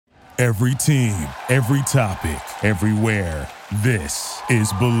Every team, every topic, everywhere. This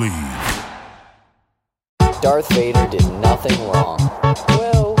is Believe. Darth Vader did nothing wrong.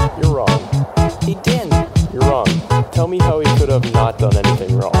 Well, you're wrong. He didn't. You're wrong. Tell me how he could have not done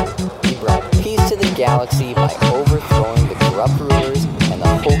anything wrong. He brought peace to the galaxy by overthrowing the corrupt rulers and the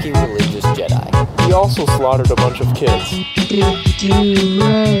hokey religious Jedi. He also slaughtered a bunch of kids. Did you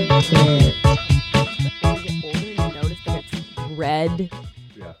like it? As you get older, you notice that it's red.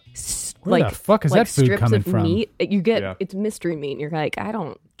 Yeah. Where the fuck is that food strips coming of from? meat. You get Yeah. it's mystery meat. And you're like, I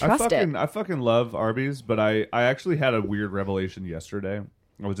don't trust it. I fucking love Arby's, but I actually had a weird revelation yesterday.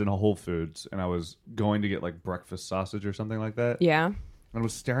 I was in a Whole Foods and I was going to get like breakfast sausage or something like that. Yeah. And I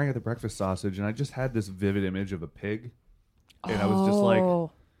was staring at the breakfast sausage and I just had this vivid image of a pig. And I was just like,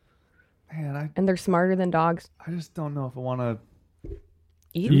 man, And they're smarter than dogs. I just don't know if I want to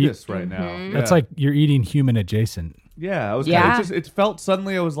Eat do this right now. That's Yeah. like you're eating human adjacent. Yeah, I was Yeah. kind of it felt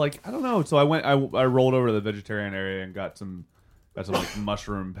suddenly I was like, I don't know. So I rolled over to the vegetarian area and got some like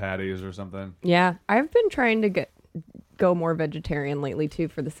mushroom patties or something. Yeah. I've been trying to go more vegetarian lately too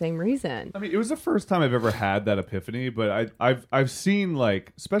for the same reason. I mean, it was the first time I've ever had that epiphany, but I've seen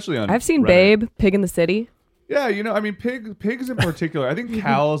like, especially on I've seen Reddit. Babe, Pig in the City. Yeah, you know, I mean, pigs in particular. I think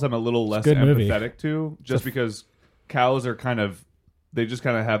cows I'm a little less good movie. empathetic to, just because cows are they just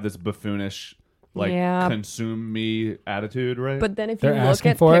kind of have this buffoonish, like, Yeah. consume me attitude, right? But then if They're you look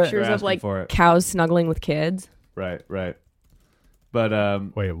asking at for it? pictures They're of like asking for it. cows snuggling with kids, right.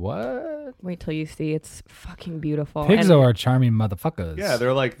 But Wait, what? wait till you see. It's fucking beautiful. Pigs And- are charming motherfuckers. yeah,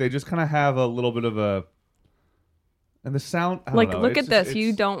 they're like they just kind of have a little bit of a, and the sound. I don't like, know, look it's at just- this. You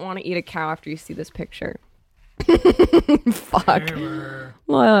it's- don't want to eat a cow after you see this picture. Fuck.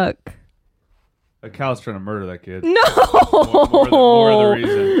 Look. a cow's trying to murder that kid. No. More the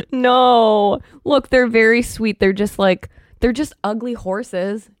reason. No. Look, they're very sweet. They're just ugly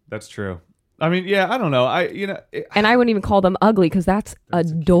horses. That's true. I mean, yeah, I don't know. And I wouldn't even call them ugly because that's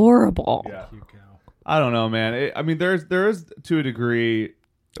adorable. Yeah. I don't know, man. I mean, there is to a degree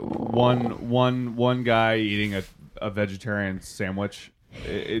one guy eating a vegetarian sandwich.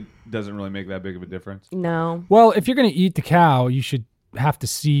 It doesn't really make that big of a difference. No. Well, if you're gonna eat the cow, you should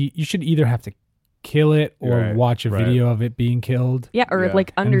either have to kill it or Right, watch a right. video of it being killed. Yeah, or Yeah.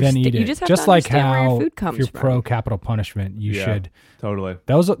 like And then understand. eat it. You just have just to like understand where how your food comes if you're from. pro capital punishment, you Yeah. should. Totally.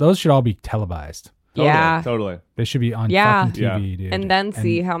 Those should all be televised. Yeah. Totally. They should be on Yeah. fucking TV, dude. And then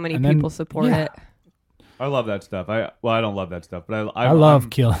see how many and then- people support yeah. it. I love that stuff. I don't love that stuff, but I love I'm-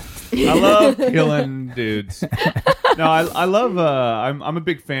 killing. I love killing dudes. No, I love. I'm a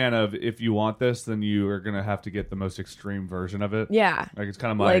big fan of if you want this, then you are gonna have to get the most extreme version of it. Yeah. Like it's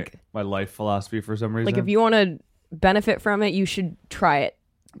kind of Like- my life philosophy for some reason. Like if you want to benefit from it, you should try it.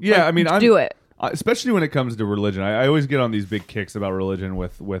 yeah, I mean, do it. especially when it comes to religion. I always get on these big kicks about religion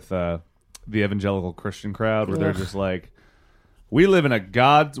with the evangelical Christian crowd, where they're just like, we live in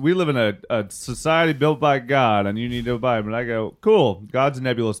a society built by God, and you need to abide. And I go, cool. God's a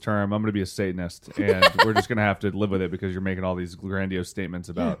nebulous term. I'm going to be a Satanist, and we're just going to have to live with it because you're making all these grandiose statements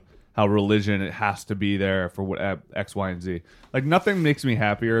about how religion it has to be there for what X, Y, and Z. Like nothing makes me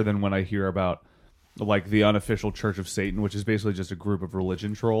happier than when I hear about like the unofficial Church of Satan, which is basically just a group of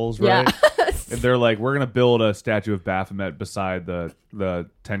religion trolls, right? And they're like, we're going to build a statue of Baphomet beside the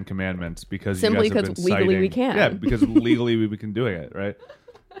Ten Commandments because Simply you guys have been because legally we citing- can. Yeah, because legally we can do it, right?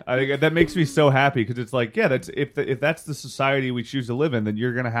 I think that makes me so happy because it's like, yeah, that's if that's the society we choose to live in, then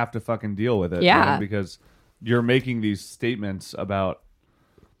you're going to have to fucking deal with it, Yeah. man, because you're making these statements about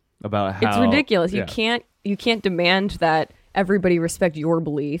how It's ridiculous. Yeah, You can't demand that everybody respect your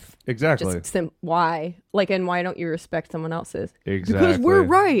belief. exactly. Just why? Like, and why don't you respect someone else's? Exactly. Because we're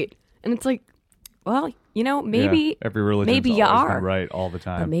right. And it's like, well, maybe Yeah, every religion maybe you always been are right all the but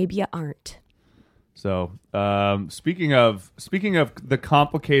time. maybe you aren't. So, speaking of the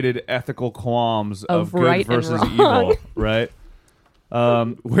complicated ethical qualms of Of good right and versus wrong. evil, right?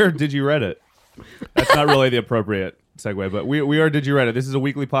 Where did you Reddit? That's not really the appropriate segue, but we are Did You Reddit? This is a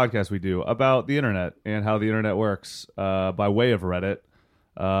weekly podcast we do about the internet and how the internet works by way of Reddit.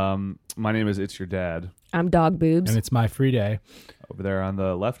 My name is It's Your Dad. I'm dog boobs. And it's my free day. Over there on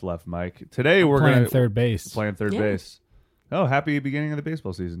the left, Mike. Today we're Playing going to third base. playing third Yeah. base. Oh, happy beginning of the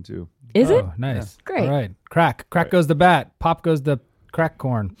baseball season too. Is it? Oh, nice. Great. All right. Crack goes the bat. Pop goes the crack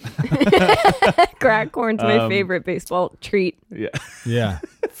corn. Crack corn's my favorite baseball treat. Yeah. Yeah.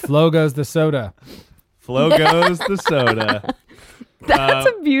 Flow goes the soda. Flow goes the soda. That's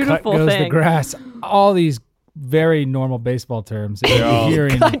a Cut beautiful goes thing. the grass. All these very normal baseball terms. Oh,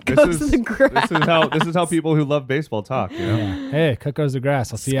 Hearing, Cut goes the grass. This is how people who love baseball talk. You know? yeah, hey, cut goes the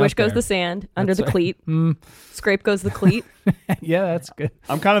grass. I'll see you out Squish goes there. the sand under That's the cleat. Scrape goes the cleat. Yeah, that's good.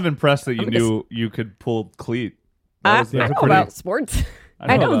 I'm kind of impressed that you I'm knew you could pull cleat. I That's know pretty- about sports.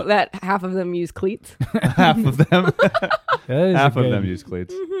 I know about- that half of them use cleats. half of them. That is half a of good- them use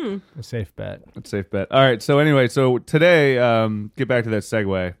cleats. a safe bet. That's a safe bet. All right. So anyway, so today, get back to that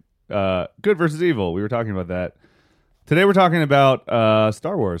segue. Good versus evil. We were talking about that. Today we're talking about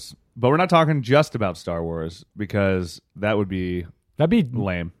Star Wars, but we're not talking just about Star Wars because that would be That'd be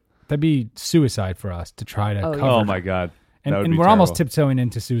lame. suicide for us to try to Oh, yeah. cover. Oh my god. And, That would and be we're almost terrible. tiptoeing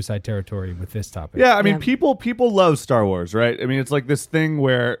into suicide territory with this topic. Yeah, I mean, Yeah. people love Star Wars, right? I mean, it's like this thing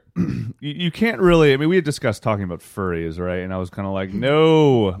where you can't really. I mean, we had discussed talking about furries, right? And I was kind of like,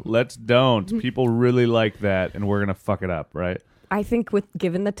 no, let's don't. People really like that, and we're gonna fuck it up, right? I think with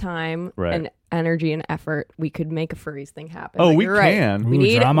given the time Right. and energy and effort, we could make a furries thing happen. Oh, But we you're right. can. We Ooh,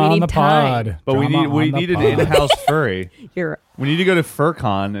 need drama we on need the time. pod. But we Drama need on the an pod. in-house furry. You're. We need to go to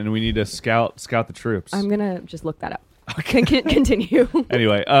FurCon, and we need to scout the troops. I'm gonna just look that up. Continue.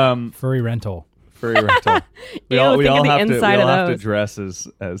 Anyway, Furry rental. furry rental. We Ew, all think of the have to. We inside all of have to those. dress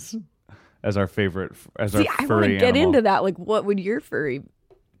as our favorite as See, our I want furry to get animal. into that. Like, what would your furry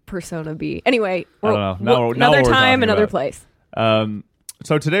persona be? Anyway, I don't know. Now another what we're time, talking another about. place.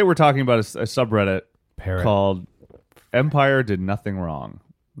 So today we're talking about a subreddit Parrot. called Empire Did Nothing Wrong,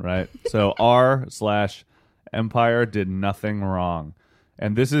 right? So r/Empire Did Nothing Wrong.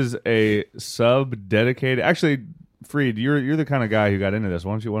 And this is a sub dedicated. Actually, Freed, you're the kind of guy who got into this.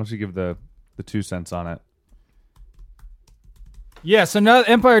 Why don't you give the 2 cents on it? Yeah, so no,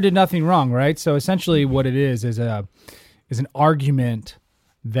 Empire did nothing wrong, right? So essentially what it is an argument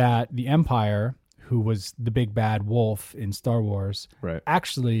that the Empire, who was the big bad wolf in Star Wars, Right.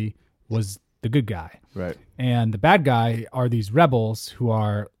 actually was the good guy. Right. And the bad guy are these rebels who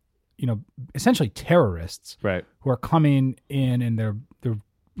are, essentially terrorists. Right. Who are coming in and they're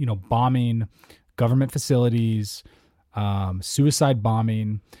bombing government facilities, suicide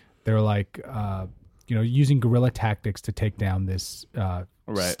bombing. They're like using guerrilla tactics to take down this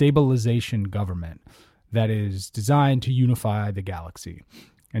stabilization government that is designed to unify the galaxy.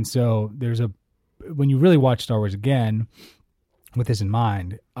 And so when you really watch Star Wars again with this in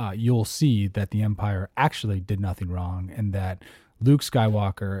mind, you'll see that the Empire actually did nothing wrong, and that Luke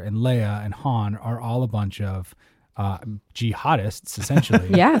Skywalker and Leia and Han are all a bunch of jihadists, essentially.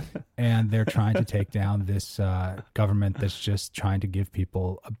 Yeah. And they're trying to take down this government that's just trying to give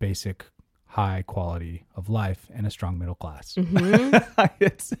people a basic high quality of life and a strong middle class.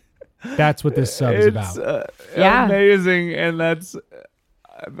 it's That's what this sub is about. Yeah. Amazing, and that's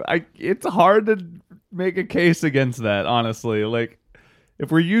it's hard to make a case against that, honestly. Like,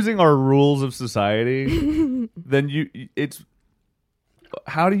 if we're using our rules of society, then it's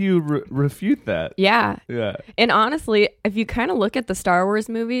how do you refute that? Yeah. Yeah. And honestly, if you kind of look at the Star Wars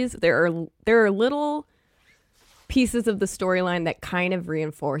movies, there are little pieces of the storyline that kind of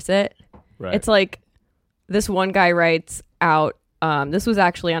reinforce it. Right. It's like this one guy writes out. This was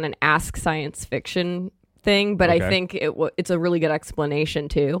actually on an Ask Science Fiction thing, but Okay. I think it's a really good explanation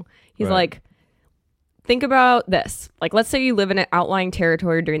too. He's Right. like, think about this. Like, let's say you live in an outlying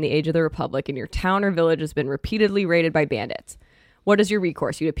territory during the Age of the Republic, and your town or village has been repeatedly raided by bandits. What is your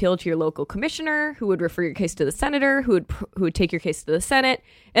recourse? You'd appeal to your local commissioner, who would refer your case to the senator, who would take your case to the Senate,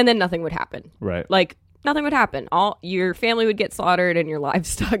 and then nothing would happen. Right. Like, nothing would happen. All your family would get slaughtered and your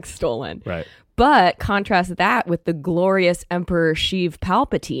livestock stolen. Right. But contrast that with the glorious Emperor Sheev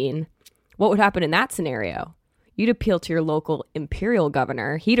Palpatine. What would happen in that scenario? You'd appeal to your local imperial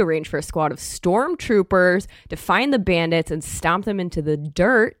governor. He'd arrange for a squad of stormtroopers to find the bandits and stomp them into the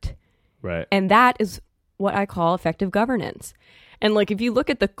dirt. Right. And that is what I call effective governance. And like, if you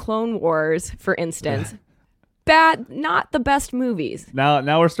look at the Clone Wars, for instance, not the best movies.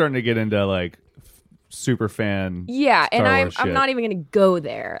 Now we're starting to get into like super fan. Yeah, and Star I'm Wars shit. not even going to go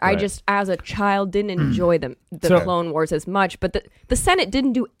there. I Right. just, as a child, didn't enjoy the So- Clone Wars as much. But the Senate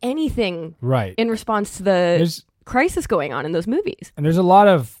didn't do anything Right. in response to the There's- crisis going on in those movies. And there's a lot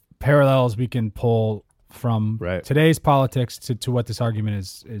of parallels we can pull from Right. today's politics to what this argument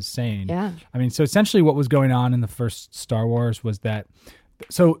is saying. Yeah. I mean, so essentially what was going on in the first Star Wars was that,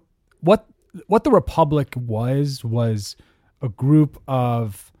 so what the Republic was a group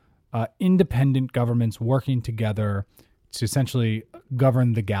of independent governments working together to essentially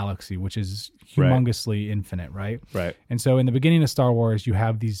govern the galaxy, which is humongously infinite, right? Right. And so in the beginning of Star Wars, you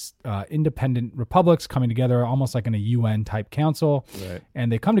have these independent republics coming together, almost like in a UN type council. Right. And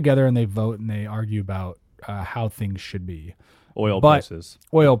they come together and they vote and they argue about how things should be. Oil But prices.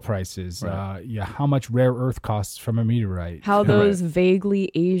 oil prices, Right. how much rare earth costs from a meteorite. How those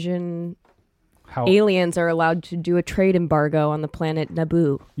vaguely Asian How aliens are allowed to do a trade embargo on the planet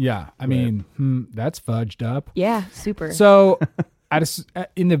Naboo. Yeah, I mean, that's fudged up. Yeah, super. So,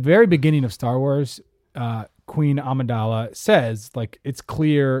 in the very beginning of Star Wars, Queen Amidala says, like, it's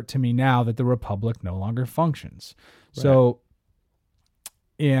clear to me now that the Republic no longer functions. So,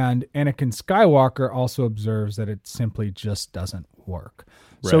 and Anakin Skywalker also observes that it simply just doesn't work.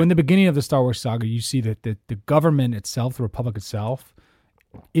 So, Right. in the beginning of the Star Wars saga, you see that the government itself, the Republic itself,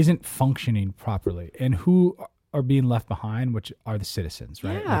 isn't functioning properly. And who are being left behind, which are the citizens,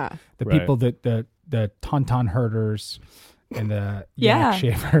 right? Yeah. Like the Right. people that the tauntaun herders and the Yeah. yak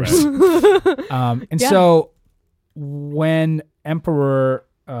shavers. And Yeah. so when Emperor,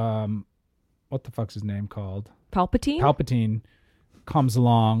 what the fuck's his name called? Palpatine? Palpatine comes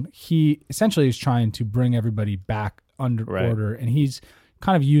along, he essentially is trying to bring everybody back under Right. order, and he's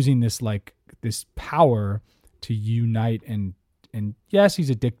kind of using this power to unite and yes, he's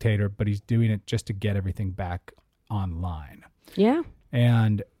a dictator, but he's doing it just to get everything back online. Yeah.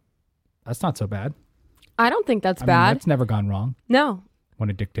 And that's not so bad. I don't think that's I mean, bad. that's never gone wrong No. when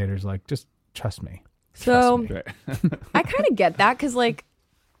a dictator's like, just trust me. So Right. I kind of get that because, like,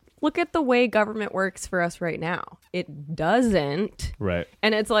 look at the way government works for us right now. It doesn't. Right.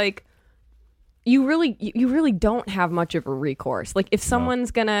 And it's like, you really don't have much of a recourse. Like, if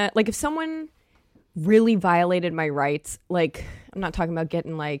someone's gonna, like, if someone really violated my rights, like, I'm not talking about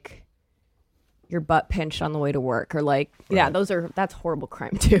getting, like, your butt pinched on the way to work or, like, that's horrible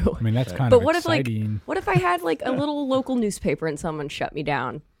crime too. I mean, that's kind But of what if, like, exciting. what if I had, like, a little local newspaper and someone shut me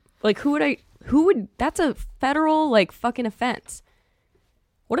down? Like, that's a federal, like, fucking offense.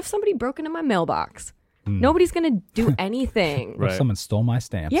 What if somebody broke into my mailbox? Nobody's going to do anything. What if someone stole my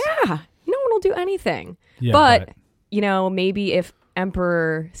stamps? Yeah. No one will do anything. Yeah, but, but- maybe if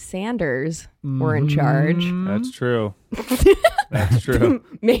Emperor Sanders were in charge, That's true. That's true.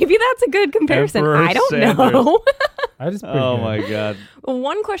 maybe that's a good comparison. Emperor I don't Sanders. know. That is pretty Oh good. my god. Well,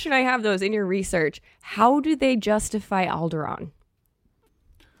 one question I have, though, is in your research, how do they justify Alderaan?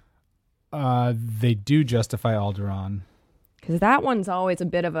 They do justify Alderaan. Because that one's always a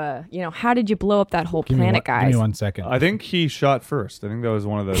bit of a, how did you blow up that whole Give me planet, Give guys? me 1 second. I think he shot first. I think that was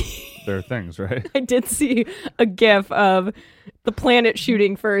one of their things, right? I did see a gif of the planet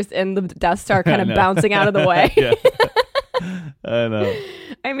shooting first and the Death Star kind of know. bouncing out of the way. Yeah. I know.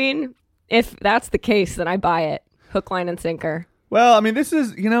 I mean, if that's the case, then I buy it. Hook, line, and sinker. Well, I mean, this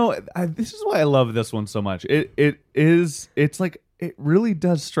is this is why I love this one so much. It's like it really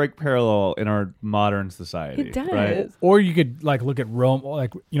does strike parallel in our modern society. It does. right? Or you could like look at Rome,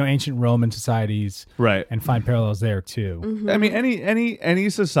 like ancient Roman societies, Right. and find parallels there too. I mean, any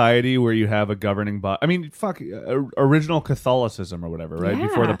society where you have a governing body. I mean, original Catholicism or whatever, right? Yeah.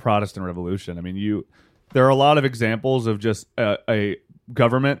 Before the Protestant Revolution. I mean, there are a lot of examples of just a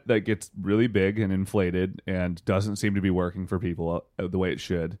government that gets really big and inflated and doesn't seem to be working for people the way it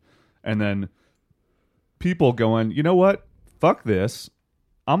should, and then people going, you know what? Fuck this.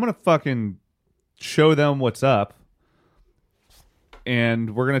 I'm gonna fucking show them what's up,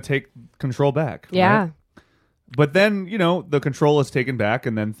 and we're gonna take control back. Yeah. right? But then, the control is taken back,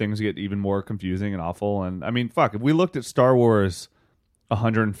 and then things get even more confusing and awful. And I mean, fuck, if we looked at Star Wars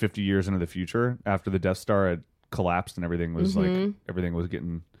 150 years into the future, after the Death Star had collapsed and everything was everything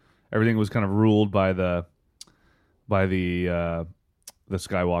was kind of ruled by the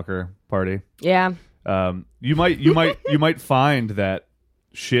Skywalker party. Yeah. You might find that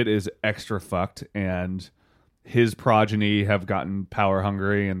shit is extra fucked, and his progeny have gotten power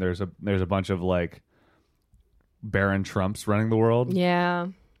hungry, and there's a bunch of like Baron Trumps running the world. Yeah.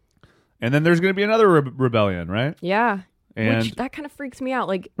 And then there's going to be another rebellion, right? Yeah. And Which that kind of freaks me out.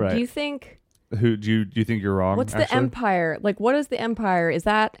 Like, Right. do you think who do you think you're wrong? what's the actually? empire? Like, what is the empire? Is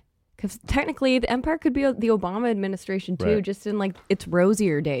that because technically the empire could be the Obama administration too, Right. just in like its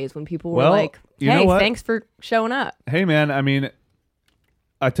rosier days when people were Well, like, you know "Hey, what? thanks for showing up." Hey man, I mean,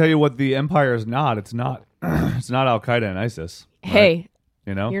 I tell you what, the empire is not. It's not. It's not Al Qaeda and ISIS. right? Hey,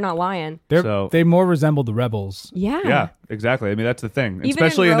 You know. you're not lying. They more resemble the rebels. Yeah. Yeah, exactly. I mean, that's the thing. Even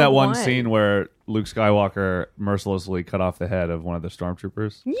Especially in in that Rogue one One. scene where Luke Skywalker mercilessly cut off the head of one of the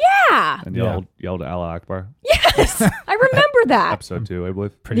stormtroopers Yeah. and yelled Allah Akbar. Yes. I remember that. Episode 2, I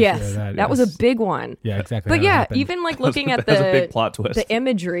believe. Pretty Yes. sure That was a big one. Yeah, exactly. But how it yeah, happened. even like looking at That was a big plot twist. the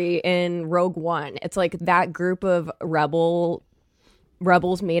imagery in Rogue One, it's like that group of rebels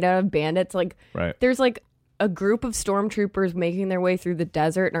made out of bandits. Like, Right. there's like a group of stormtroopers making their way through the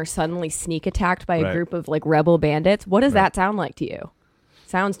desert and are suddenly sneak attacked by a Right. group of like rebel bandits. What does that sound like to you?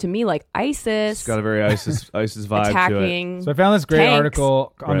 sounds to me like ISIS It's got a very ISIS vibe to it. attacking. So I found this great tanks.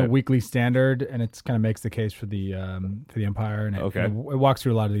 article on the Right. Weekly Standard, and it kind of makes the case for the Empire, and Okay. it walks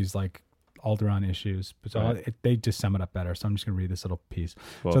through a lot of these like Alderaan issues. But so Right. they just sum it up better. So I'm just going to read this little piece.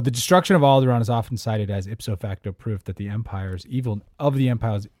 Cool. So the destruction of Alderaan is often cited as ipso facto proof that the Empire's evilness,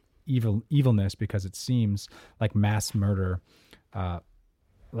 because it seems like mass murder.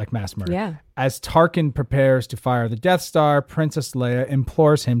 Yeah. As Tarkin prepares to fire the Death Star, Princess Leia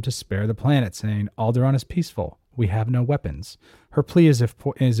implores him to spare the planet, saying, Alderaan is peaceful. We have no weapons. Her plea is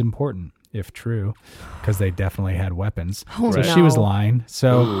important, if true, because they definitely had weapons. Oh, so no. she was lying.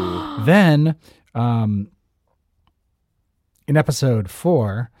 So then, in episode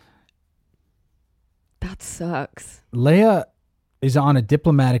 4, That sucks. Leia is on a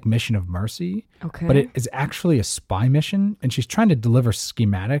diplomatic mission of mercy, Okay. but it is actually a spy mission, and she's trying to deliver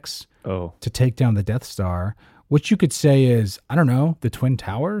schematics Oh. to take down the Death Star, which you could say is, I don't know, the Twin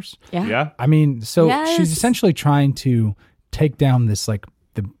Towers. yeah. Yeah? I mean, so Yes. she's essentially trying to take down this like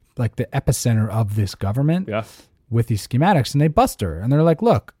the epicenter of this government Yeah. with these schematics, and they bust her, and they're like,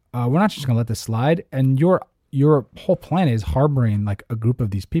 "Look, we're not just gonna let this slide, and your whole planet is harboring like a group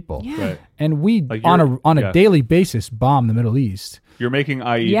of these people, Yeah. Right. and we Like on you're- a yeah. daily basis bomb the Middle East. You're making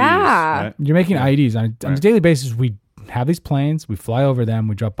IEDs. Yeah. Right? You're making IEDs on a Right. daily basis. We have these planes, we fly over them,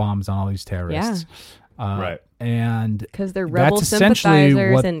 we drop bombs on all these terrorists, Right. and Because they're rebel That's essentially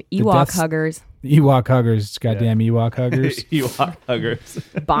sympathizers what and the Ewok Death- huggers. Ewok huggers, goddamn Ewok huggers. Ewok huggers.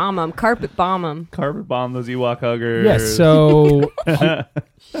 Bomb them. Carpet bomb them. Carpet bomb those Ewok huggers. Yes, so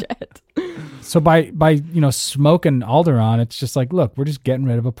Shit. so by smoking Alderaan, it's just like, look, we're just getting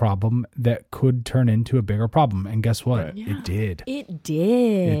rid of a problem that could turn into a bigger problem, and guess what? Right. It did. It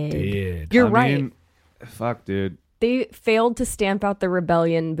did. It did. You're I right. mean, fuck, dude. They failed to stamp out the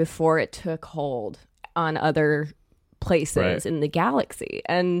rebellion before it took hold on other places Right. in the galaxy.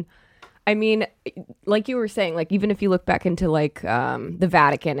 And I mean, like you were saying, like even if you look back into like the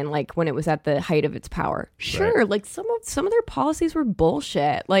Vatican and like when it was at the height of its power, sure, Right. like some of their policies were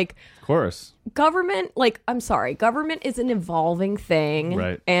bullshit. Like Of course. government, like I'm sorry, government is an evolving thing,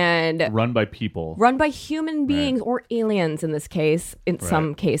 Right. And Run by people. run by human beings or aliens in this case. In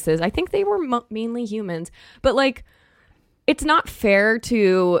some cases, I think they were mainly humans, but like it's not fair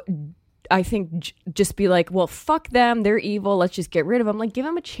to, I think, just be like, well, fuck them, they're evil, let's just get rid of them. Like, give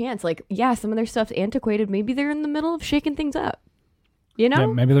them a chance. Like, yeah, some of their stuff's antiquated, maybe they're in the middle of shaking things up, you know? Yeah,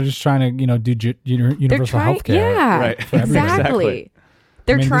 maybe they're just trying to do universal trying, health care. yeah, Right. exactly.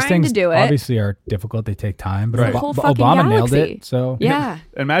 They're These trying things to do it. obviously are difficult. They take time, but It's the whole fucking Obama nailed galaxy. it. So Yeah,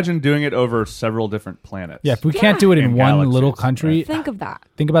 Imagine doing it over several different planets. yeah, if we can't do it in And one galaxies, little country, right. think of that.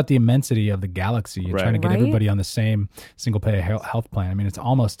 think about the immensity of the galaxy and Right. trying to get Right? everybody on the same single payer health plan. I mean, it's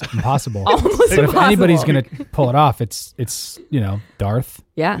almost impossible. Almost but if impossible. anybody's going to pull it off, it's Darth.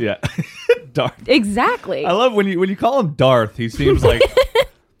 Yeah, Yeah. Darth. exactly. I love when you call him Darth. He seems like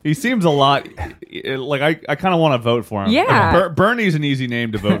he seems a lot like I kind of want to vote for him. Yeah. Like, Bernie's an easy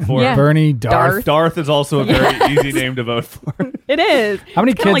name to vote for. Yeah. Bernie, Darth. Darth is also a very easy name to vote for. It is. How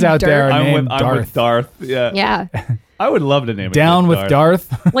many It's kinda kids like out there dirt. are I'm named with Darth? Darth. Yeah. Yeah. I would love to name it Down with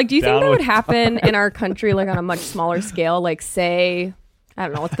Darth. Like, do you think Down that would with- happen in our country, like on a much smaller scale? Like, say, I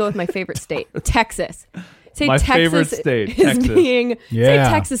don't know. Let's go with my favorite state, Texas. Say My Texas favorite state, is Texas. being. Yeah.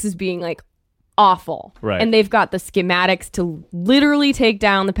 Say Texas is being like awful, Right. And they've got the schematics to literally take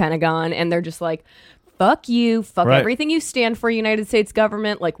down the Pentagon, and they're just like, "Fuck you, fuck Right. everything you stand for, United States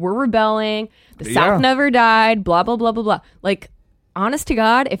government. Like, we're rebelling. The Yeah. South never died. Blah blah blah blah blah." Like, honest to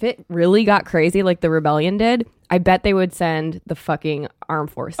God, if it really got crazy like the rebellion did, I bet they would send the fucking armed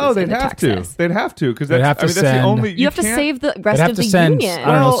forces. Oh, they'd into have Texas. to. They'd have to because They'd that's, have to I mean, that's the send- only. You have to can't- save the They'd rest have of to the send, union. I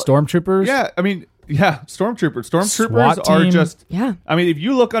don't know, Well, stormtroopers. Yeah, I mean, yeah, stormtroopers. SWAT Stormtroopers are team. just. Yeah. I mean, if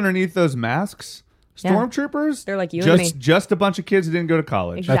you look underneath those masks, Yeah. stormtroopers, They're like you and just me. just a bunch of kids who didn't go to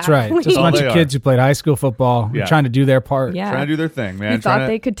college, Exactly. That's right. Just a All bunch they of are. kids who played high school football, Yeah. trying to do their part. Yeah. trying to do their thing, man. We thought trying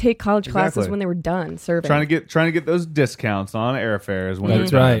they to, could take college classes Exactly. when they were done serving. trying to get those discounts on airfares when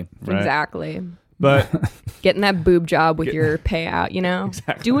That's they're done, right. Exactly. But Getting that boob job with your payout, you know?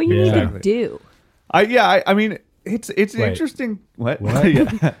 Exactly. Do what you need Yeah. to do. I mean, it's Wait. interesting. What? What?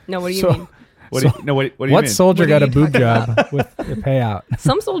 Yeah. No, what do you So- mean? What do you, no, what do you What mean? soldier What got do a you- boob job with the payout?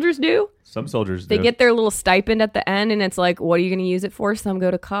 Some soldiers do. Some soldiers They do. get their little stipend at the end, and it's like, what are you going to use it for? Some go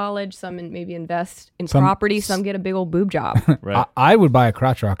to college, some maybe invest in Some- property, some get a big old boob job. right. I would buy a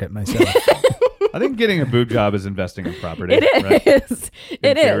crotch rocket myself. I think getting a boob job is investing in property. It is. right?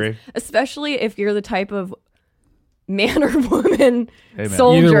 It is. theory. Especially if you're the type of man or woman Hey, man. Either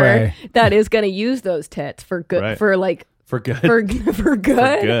soldier way. that is going to use those tits for good, Right. for like For good. for good,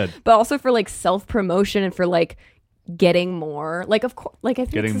 good. but also for like self promotion and for like getting more. Like, of course, like I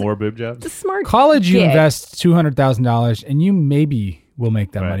think Getting it's more boob jobs. a smart College, you gig. invest $200,000 and you maybe will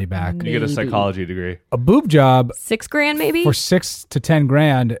make that money back. You get a psychology degree. A boob job $6,000 maybe. for 6 to 10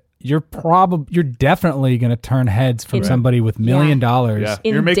 grand, you're definitely going to turn heads from somebody with $1 million. Yeah.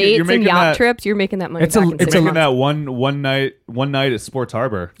 In You're making- dates you're making and yacht that- trips, you're making that money It's a- back in it's six a- Making months. that one night at Sports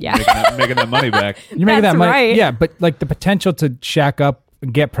Harbor. Yeah. making that money back. You're making That's that money. right. Yeah, but like the potential to shack up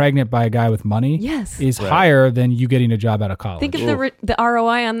and get pregnant by a guy with money Yes. is higher than you getting a job out of college. Think of the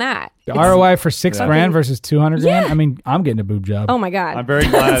ROI on that. the It's- ROI for 6 grand versus 200 grand. Yeah. I mean, I'm getting a boob job. Oh my god. I'm very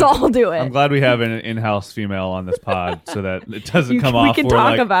glad. Let's all do it. I'm glad we have an in-house female on this pod so that it doesn't come we off. can we're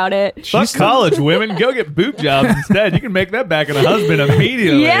talk like, about it. Fuck college women, go get boob jobs instead. You can make that back in a husband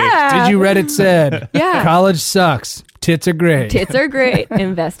immediately. Yeah. Did you read it said? Yeah. College sucks. Tits are great. Tits are great.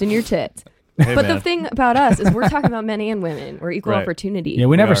 Invest in your tits. Hey, But man. the thing about us is we're talking about men and women. We're equal Right. opportunity. Yeah,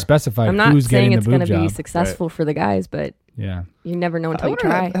 we never are. specified I'm not who's saying getting it's the going boob to be job. successful for the guys, but Yeah. you never know I until you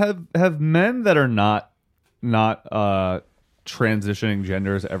wonder, try. have men that are not transitioning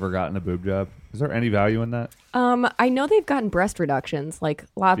genders ever gotten a boob job? Is there any value in that? I know they've gotten breast reductions. Like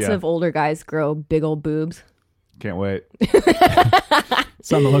lots Yeah. of older guys grow big old boobs. Can't wait.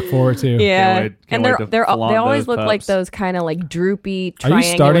 Something to look forward to. Yeah, wait and to they flaunt always those look like pups. those kind of like droopy Are you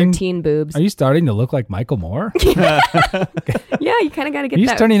triangular starting- teen boobs. Are you starting to look like Michael Moore? Yeah, you kind of got to get He's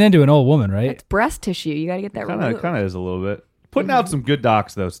that. turning into an old woman, right? It's breast tissue. You got to get that Kind removed. of is a little bit. Putting out some good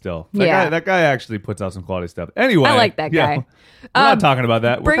docs though. Still, Yeah. that guy actually puts out some quality stuff. Anyway, I like that yeah, guy. We're not talking about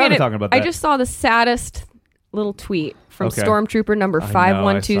that. We're Bringing kind of it- talking about that. I just saw the saddest little tweet from Okay. Stormtrooper number I know,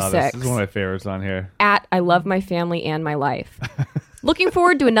 I saw this. 5126 This is one of my favorites on here. at I love my family and my life. Looking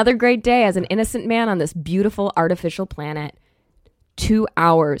forward to another great day as an innocent man on this beautiful artificial planet. 2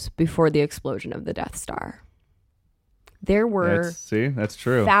 hours before the explosion of the Death Star. There were That's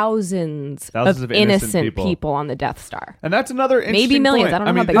true. thousands Thousands of of innocent innocent people. people on the Death Star. And that's another interesting Maybe millions. point. I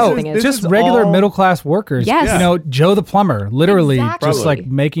don't know how big this this is- thing is. this Just is regular all- middle class workers. Yes. You know, Joe the plumber, literally Exactly. just like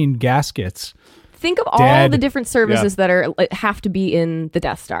making gaskets. Think of all Dead. the different services that are have to be in the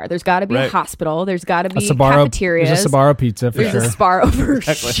Death Star. There's got to be a Right. hospital. There's got to A be Sbarro, cafeterias. there's a Sbarro pizza for There's sure. a Sbarro for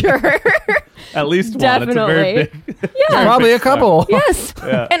sure. At least one. It's a very Definitely. big. Yeah. Probably a couple. Yes.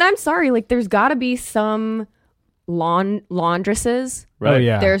 Yeah. And I'm sorry, like there's got to be some laundresses. Right. Oh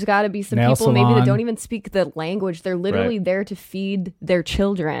yeah. There's got to be some Nail people maybe salon. that don't even speak the language. They're literally Right. there to feed their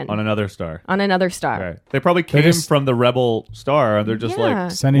children On another star. on another star. Right. They probably came just- from the rebel star, and they're just Yeah.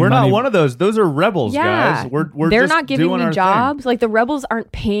 like, Sending we're not money- one of those. Those are rebels, Yeah, guys. We're they're just not giving doing me our jobs. Like the rebels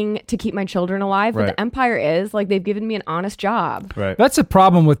aren't paying to keep my children alive, but Right. the Empire is. Like they've given me an honest job. Thing. Right. That's a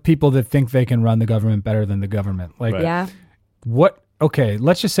problem with people that think they can run the government better than the government. Like, Right. Yeah, what? Okay,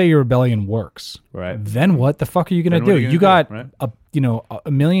 let's just say your rebellion works. Right. Then what the fuck are you gonna Then what do? are you You gonna got do, right?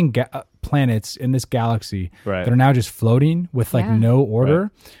 a million planets in this galaxy Right. that are now just floating with like Yeah. no order.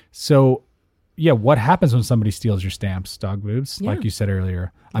 So, yeah, what happens when somebody steals your stamps, dog boobs? Yeah. Like you said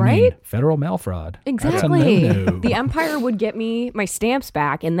earlier. I mean, Right? federal mail fraud. That's a exactly. no-no. The Empire would get me my stamps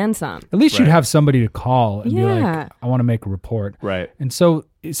back and then some. At least you'd Right. have somebody to call and be Yeah. like, I want to make a report. Right. And so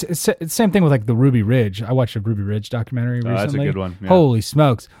it's the same thing with like the Ruby Ridge. I watched a Ruby Ridge documentary recently. that's a good one, yeah. Holy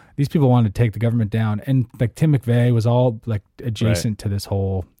smokes. These people wanted to take the government down. And like Tim McVeigh was all like adjacent to this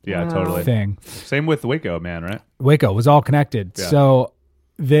whole Yeah, Wow. totally. thing. Same with Waco, man, right? Waco was all connected. Yeah. So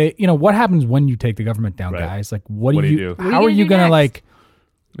they, what happens when you take the government down, Right. guys? Like, what What do do you you do? What are How you are gonna you do going to next? like,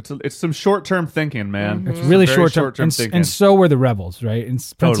 It's some short term thinking, man. it's really Very short term. short-term And, thinking. and so were the rebels, right? And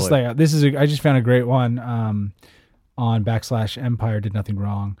Princess Totally. Leia, I just found a great one on /Empire Did Nothing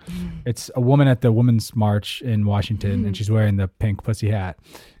Wrong. It's a woman at the Women's March in Washington, and she's wearing the pink pussy hat.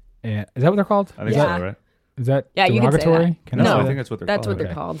 And is that what they're called? I think Yeah. so, right? Is that Yeah, you can say derogatory? that. Can I No, say I that? think that's what they're That's called. what they're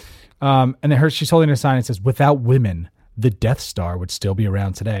Okay. called. And then she's holding a sign that says, "Without women, the Death Star would still be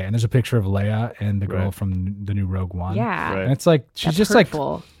around today." And there's a picture of Leia and the girl Right. from the new Rogue One. Yeah. Right. And it's like That's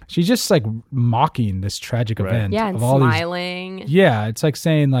hurtful. she's just like mocking this tragic Right. event Yeah, and of all smiling. these. Yeah, it's like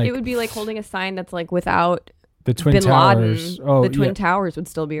saying like It would be like holding a sign that's like without the Twin Bin Towers. Laden, Oh, the Twin yeah. Towers would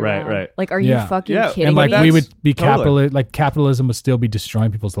still be Right, around. right. Like, are you Yeah. fucking Yeah, kidding And like me? we would be Totally. capitalism would still be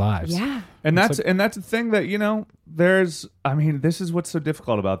destroying people's lives. Yeah. And that's the thing that this is what's so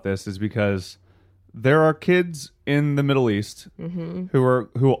difficult about this is because there are kids in the Middle East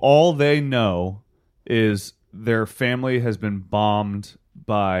who all they know is their family has been bombed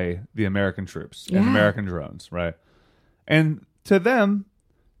by the American troops and Yeah. American drones, right? And to them,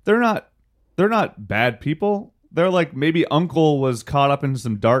 they're not bad people. They're like maybe uncle was caught up in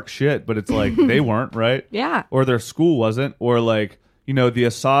some dark shit, but it's like they weren't, right? Yeah. Or their school wasn't, or like the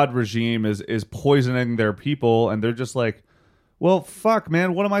Assad regime is poisoning their people, and they're just like, well, fuck,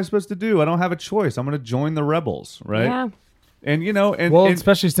 man, what am I supposed to do? I don't have a choice. I'm going to join the rebels, right? Yeah. And you know, and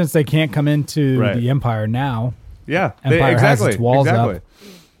especially since they can't come into Right. the Empire now. yeah, Empire has its walls up.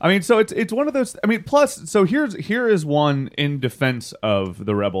 I mean, so it's one of those. I mean, plus, so here is one in defense of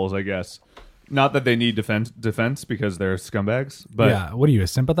the rebels, I guess. Not that they need defense because they're scumbags, but yeah, what are you, a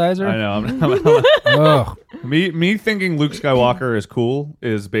sympathizer? I know. Ugh. Me thinking Luke Skywalker is cool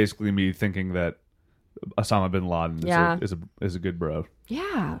is basically me thinking that Osama bin Laden is a good bro,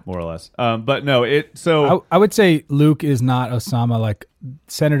 Yeah. more or less. But no, so I would say Luke is not Osama. Like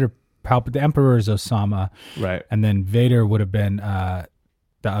Senator Palpatine, the Emperor is Osama, right. and then Vader would have been the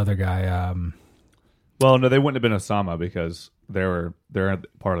other guy. Well, no, they wouldn't have been Osama because they're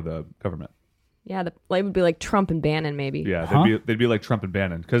part of the government. Yeah, it would be like Trump and Bannon, maybe. Yeah, they'd be like Trump and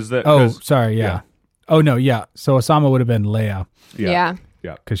Bannon because Sorry, yeah. Oh no, yeah. So Osama would have been Leia Yeah.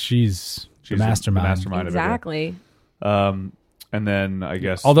 because she's the the mastermind. mastermind of everything. Exactly. And then I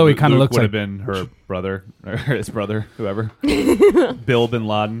guess Although he kinda Luke looks would like- have been her brother or his brother, whoever. Bill bin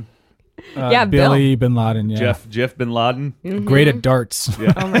Laden, Yeah, Billy Bin Laden. Yeah, Jeff bin Laden, great at darts.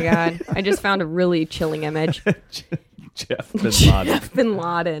 Oh my God. I just found a really chilling image. Jeff bin Laden. Jeff Bin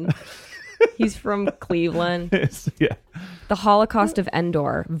Laden. He's from Cleveland. Yeah. The Holocaust of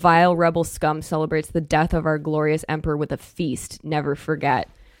Endor. Vile rebel scum celebrates the death of our glorious emperor with a feast. Never forget.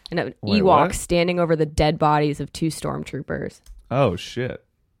 And an Wait, Ewok what? standing over the dead bodies of 2 stormtroopers. Oh shit.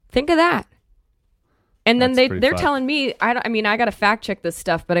 Think of that. And then That's pretty they're fucked. telling me, I mean, I got to fact check this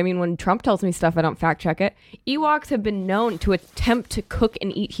stuff, but I mean, when Trump tells me stuff, I don't fact check it. Ewoks have been known to attempt to cook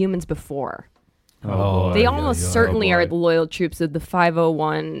and eat humans before. Oh, They yeah, almost yeah. certainly Oh, boy. are the loyal troops of the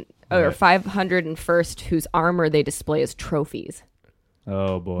 501 or Right. 501st, whose armor they display as trophies.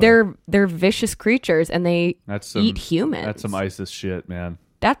 Oh boy. They're vicious creatures, and they That's some, eat humans. That's some ISIS shit, man.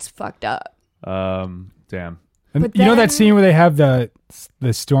 That's fucked up. Damn. And But you know then- that scene where they have the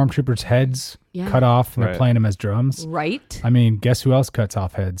stormtroopers' heads Yeah. cut off and they're Right. playing them as drums? Right? I mean, guess who else cuts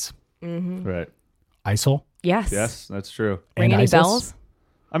off heads? Right. ISIL. Yes. Yes, that's true. Ring And any ISIS? bells?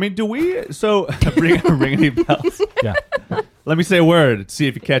 I mean, do we? So ring any bells? Yeah. Let me say a word. See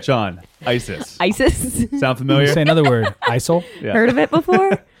if you catch on. ISIS. ISIS? Sound You familiar? say another word. ISIL. Yeah. Heard of it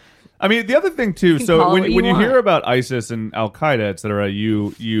before? I mean, the other thing too. can So call it when what you you hear want. about ISIS and Al Qaeda, etc.,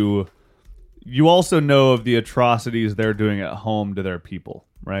 you also know of the atrocities they're doing at home to their people,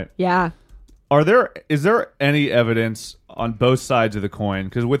 right? Yeah. Is there any evidence on both sides of the coin?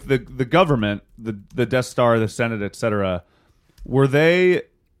 Because with the government, the Death Star, the Senate, etc., were they,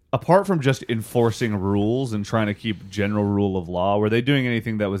 apart from just enforcing rules and trying to keep general rule of law, were they doing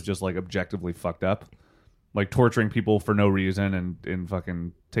anything that was just like objectively fucked up? Like torturing people for no reason and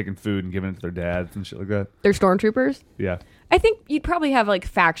fucking taking food and giving it to their dads and shit like that? They're stormtroopers? Yeah. I think you'd probably have like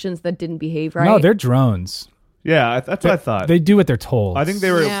factions that didn't behave right. No, they're drones. Yeah, that's what I thought. They do what they're told. I think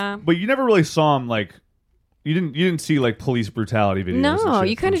they were, Yeah. but you never really saw them like, you didn't see like police brutality videos. and No, shit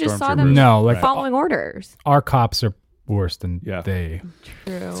you from kind of just saw them stormtroopers. No, like following orders. our cops are worse than Yeah. they.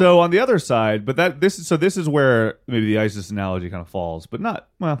 True. So on the other side, but this is where maybe the ISIS analogy kind of falls, but not,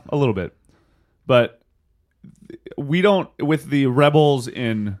 well, a little bit. But we don't, with the rebels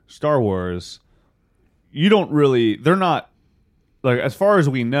in Star Wars, you don't really, they're not, like, as far as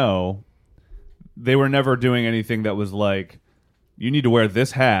we know, they were never doing anything that was like, you need to wear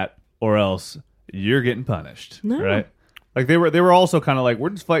this hat or else you're getting punished, right? Like they were also kind of like, we're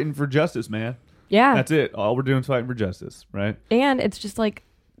just fighting for justice, man. yeah. That's it. All we're doing is fighting for justice, right? And it's just like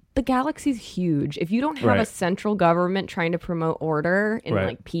the galaxy's huge. If you don't have Right. a central government trying to promote order and Right.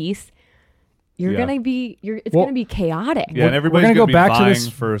 like peace, you're Yeah. gonna be it's Well- gonna be chaotic. Yeah, and everybody's gonna gonna go be back to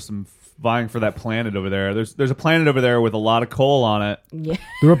vying this- for that planet over there. There's a planet over there with a lot of coal on it. Yeah.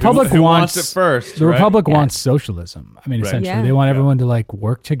 The Republic Who wants it first? The right? Republic Yeah. wants socialism. I mean, Right. essentially, Yeah. they want Yeah. everyone to like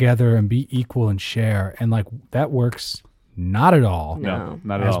work together and be equal and share, and like that works not at all. No,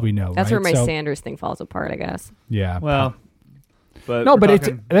 not at as all. we know. That's right? where my So, Sanders thing falls apart, I guess. Yeah. Well, but no, we're but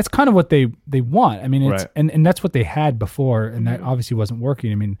talking- that's kind of what they want. I mean, it's Right. and that's what they had before, and that obviously wasn't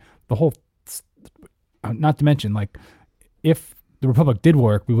working. I mean, the whole, not to mention, like, if the Republic did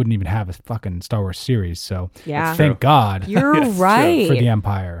work, we wouldn't even have a fucking Star Wars series. So Yeah. thank God You're Yes, true. right. for the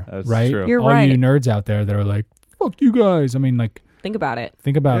Empire, That's right? true. You're All right. you nerds out there that are like, fuck you guys. I mean, like, Think about it.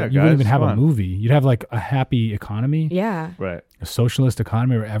 think about Yeah, it. You wouldn't guys, even have come a on. movie. You'd have like a happy economy, Yeah. right. a socialist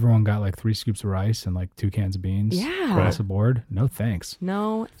economy where everyone got like 3 scoops of rice and like 2 cans of beans. Yeah. Across the board. No thanks.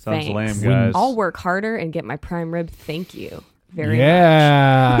 No Sounds thanks. lame, guys. I'll work harder and get my prime rib. Thank you very much.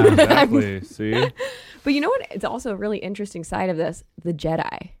 Yeah. Exactly. See? But you know what? It's also a really interesting side of this: the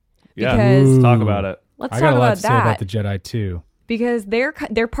Jedi. Yeah. Because Let's talk about it. let's I talk got a lot about to say about that the Jedi too. because they're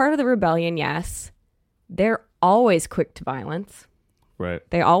part of the rebellion, yes, they're always quick to violence. Right.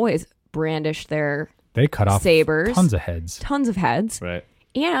 They always brandish their They cut off sabers. tons of heads. Tons of heads. Right.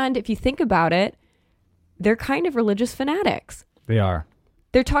 And if you think about it, they're kind of religious fanatics. They are.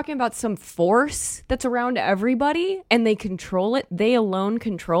 They're talking about some force that's around everybody and they control it. They alone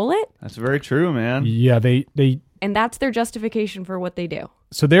control it. That's very true, man. Yeah, they And that's their justification for what they do.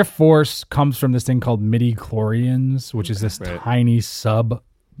 so their force comes from this thing called midi-chlorians, which is this tiny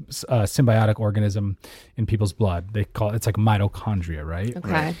symbiotic organism in people's blood. They call it's like mitochondria, right?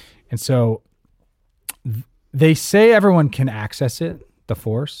 Okay. And so they say everyone can access it, the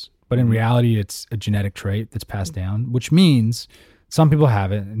force, but in reality, it's a genetic trait that's passed down, which means some people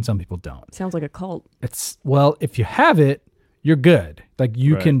have it and some people don't. Sounds like a cult. It's, well, if you have it, you're good. Like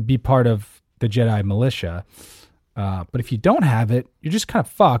you Right. can be part of the Jedi militia. But if you don't have it, you're just kind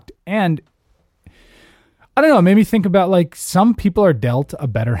of fucked. And I don't know, it made me think about like some people are dealt a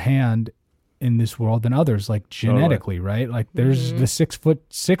better hand in this world than others, like genetically, right? Like there's the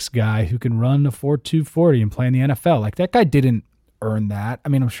 6'6" guy who can run a 4.2 40 and play in the NFL. Like that guy didn't earn that. I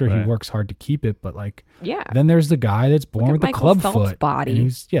mean, I'm sure he Right. works hard to keep it, but like, Yeah. then there's the guy that's born at with the Michael club Phelps' foot body. and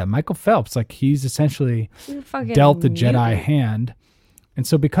he's, Michael Phelps. Like he's essentially He's a fucking dealt the Jedi mutant. hand. And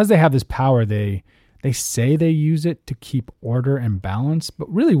so because they have this power, they say they use it to keep order and balance,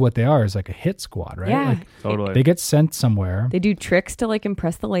 but really what they are is like a hit squad, right? Yeah. Like Totally. they get sent somewhere. They do tricks to like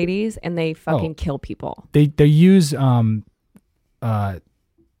impress the ladies and they fucking kill people. They use the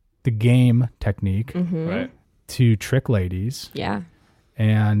game technique Right. to trick ladies, Yeah.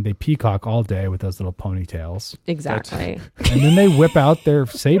 and they peacock all day with those little ponytails. Exactly. And then they whip out their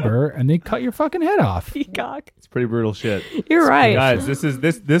saber and they cut your fucking head off. Peacock. It's pretty brutal shit. You're right. Guys,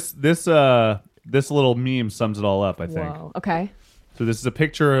 this little meme sums it all up, I think. Whoa. Okay. So this is a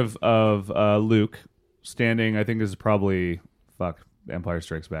picture of Luke standing, I think this is probably Empire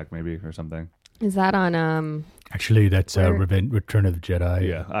Strikes Back maybe or something. Is that on Actually, that's Where- Return of the Jedi.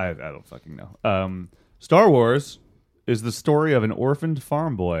 Yeah, I don't fucking know. Star Wars is the story of an orphaned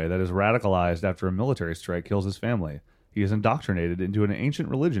farm boy that is radicalized after a military strike kills his family. He is indoctrinated into an ancient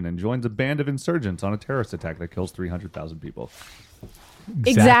religion and joins a band of insurgents on a terrorist attack that kills 300,000 people.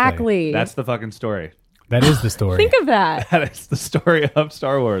 Exactly. That's the fucking story. That is the story. Think of that. That is the story of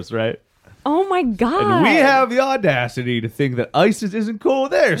Star Wars, right? Oh my god. And we have the audacity to think that ISIS isn't cool.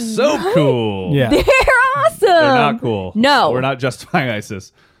 They're so cool. Yeah. They're awesome. They're not cool. No. We're not justifying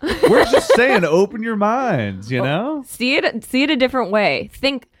ISIS. We're just saying open your minds, you know? See it a different way.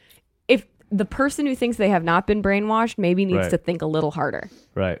 Think if the person who thinks they have not been brainwashed maybe needs Right. to think a little harder.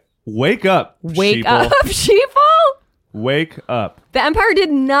 Right. Wake up. Wake sheeple. up, sheeple. Wake up. The Empire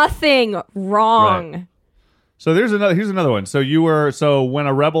did nothing wrong. Right. So here's another one. So when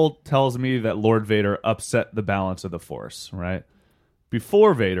a rebel tells me that Lord Vader upset the balance of the Force, right?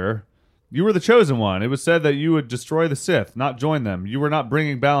 Before Vader, you were the chosen one. It was said that you would destroy the Sith, not join them. You were not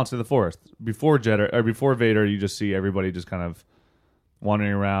bringing balance to the Force. Before Vader, you just see everybody just kind of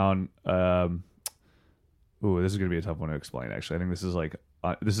wandering around. This is gonna be a tough one to explain. Actually, I think this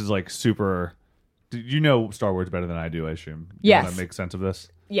is like super. You know Star Wars better than I do, I assume. Yes. You want to make sense of this?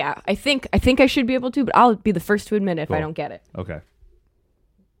 Yeah, I think I should be able to, but I'll be the first to admit if I Cool. don't get it. Okay.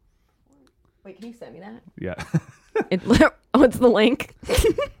 Wait, can you send me that? Yeah. What's the link?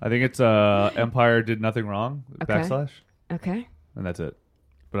 I think it's Empire did nothing wrong. Okay. / Okay. and that's it.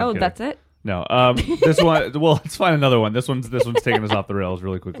 But I'm Oh, kidding. that's it? No. This one. Well, let's find another one. This one's taking us off the rails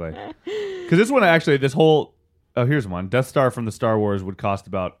really quickly. Because this one actually, this whole. Oh, here's one. Death Star from the Star Wars would cost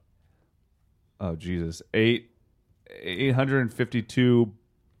about. Oh Jesus, 852.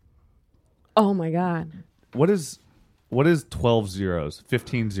 Oh my god. What is 12 zeros?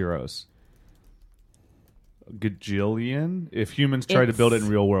 15 zeros. Gajillion. If humans try to build it in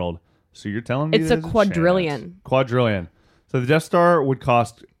real world, so you're telling me It's there's a chance. quadrillion. Quadrillion. So the Death Star would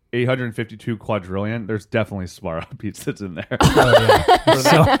cost 852 quadrillion. There's definitely Sparrow pizzas in there.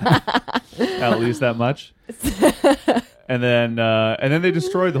 At least that much. And then they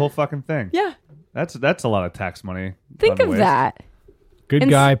destroyed the whole fucking thing. Yeah. That's a lot of tax money. Think gone of to waste. that. Good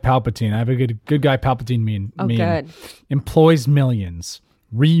And guy Palpatine. I have a good guy Palpatine meme. Oh, good. Employs millions,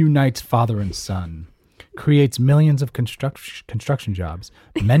 reunites father and son, creates millions of construction jobs,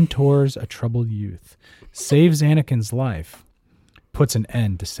 mentors a troubled youth, saves Anakin's life, puts an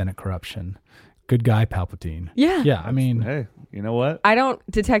end to Senate corruption. Good guy Palpatine. Yeah. Yeah, I mean, Hey, you know what? I don't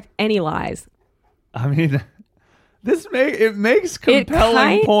detect any lies. I mean, it makes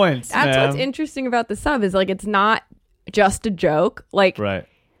compelling points. That's man. what's interesting about the sub is like it's not just a joke. Like Right.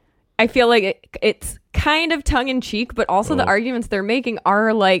 I feel like it's kind of tongue in cheek, but also the Cool. arguments they're making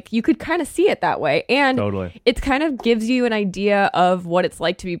are like you could kind of see it that way, and Totally. it kind of gives you an idea of what it's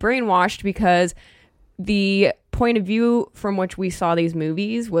like to be brainwashed because the point of view from which we saw these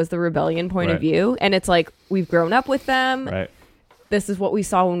movies was the rebellion point of Right. view. And it's like, we've grown up with them. Right. This is what we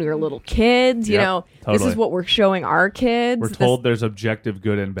saw when we were little kids. You Yep, know, this totally. is what we're showing our kids. We're This- told there's objective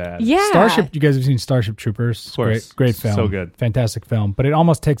good and bad. yeah. Starship. You guys have seen Starship Troopers? Of course. Great film. So good. Fantastic film. But it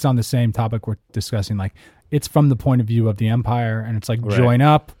almost takes on the same topic we're discussing. Like, it's from the point of view of the Empire, and it's like Right. join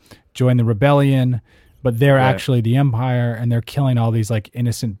up, join the rebellion, but they're Right. actually the Empire, and they're killing all these like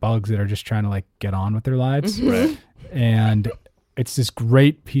innocent bugs that are just trying to like get on with their lives. Right. And it's this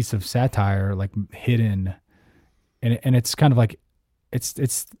great piece of satire, like hidden, and it's kind of like it's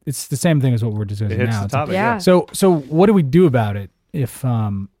the same thing as what we're discussing It hits now. the It's topic. Yeah. Yeah. so what do we do about it if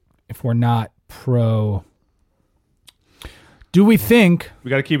we're not pro? Do we think? We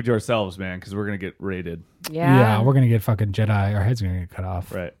got to keep it to ourselves, man, because we're gonna get raided. Yeah. We're gonna get fucking Jedi. Our heads are gonna get cut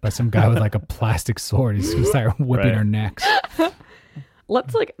off Right. by some guy with like a plastic sword. He's gonna start whipping Right. our necks.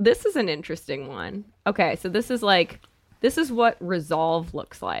 Let's look. This is an interesting one. Okay, so this is what resolve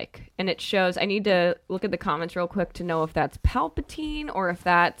looks like, and it shows. I need to look at the comments real quick to know if that's Palpatine or if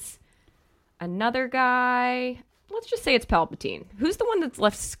that's another guy. Let's just say it's Palpatine. Who's the one that's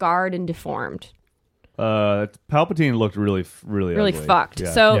left scarred and deformed? Palpatine looked really Really ugly. fucked.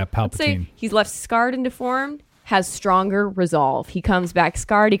 Yeah. So Yeah, let's say Palpatine. he's left scarred and deformed, has stronger resolve. He comes back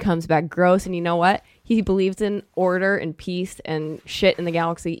scarred, he comes back gross, and you know what? He believes in order and peace and shit in the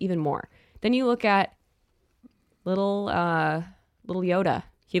galaxy even more. Then you look at little Yoda.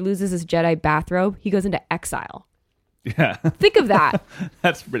 He loses his Jedi bathrobe. He goes into exile. Yeah. Think of that.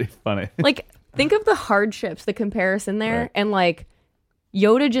 That's pretty funny. Like, think of the hardships, the comparison there, Right. and like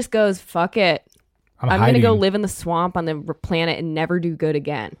Yoda just goes, "Fuck it, I'm gonna hiding. go live in the swamp on the planet and never do good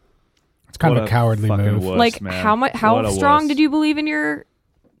again." It's kind What of a cowardly fucking move. wuss, Like, man. how much? What How a strong wuss. did you believe in your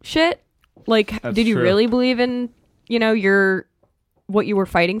shit? Like, That's did you true. really believe in your what you were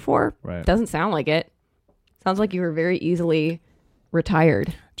fighting for? Right. Doesn't sound like it. Sounds like you were very easily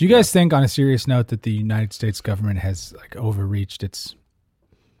retired. Do you guys think, on a serious note, that the United States government has like overreached its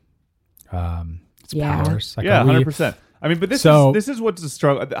Yeah. powers? Like, Yeah, are we- 100%. I mean, but this So- is what's the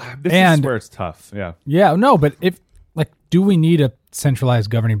struggle. This And- is where it's tough. Yeah. Yeah, no, but if like, do we need a centralized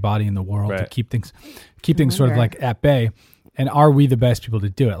governing body in the world to Right. keep things sort of wonder. like at bay? And are we the best people to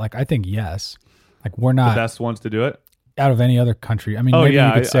do it? Like, I think yes. Like, we're The not best ones to do it. out of any other country. I mean, Oh, maybe yeah,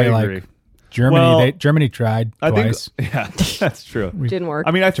 you could say I like agree. Germany. Well, Germany tried I think. twice. Yeah, that's true. Didn't work.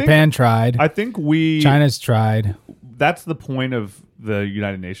 I mean, I think Japan tried. I think China's tried. that's the point of the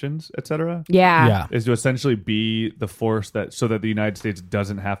United Nations, et cetera, yeah. Yeah. is to essentially be the force that so that the United States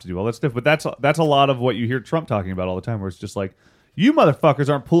doesn't have to do all that stuff. But that's a lot of what you hear Trump talking about all the time, where it's just like, you motherfuckers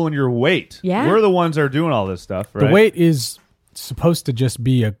aren't pulling your weight. Yeah. We're the ones that are doing all this stuff. Right? The weight is supposed to just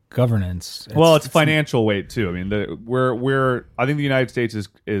be a governance. Well, it's financial weight too. I mean, we're I think the United States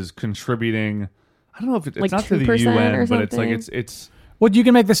is contributing. I don't know if it's Like not to the 2% UN, or but it's like something? it's Well, you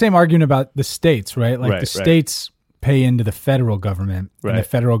can make the same argument about the states, right? Like Right, the right. states pay into the federal government, and the Right.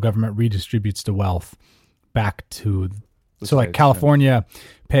 federal government redistributes the wealth back to. So, like states, California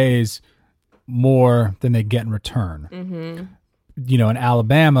pays more than they get in return. Mm-hmm. You know, and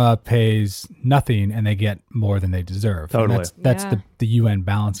Alabama pays nothing, and they get more than they deserve. And Totally. that's Yeah. the UN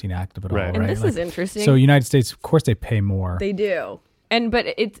balancing act of it Right. all, And right? And this Like, is interesting. so United States, of course, they pay more They do. But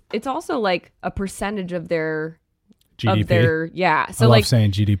it's also like a percentage of their GDP. of their yeah. I So love like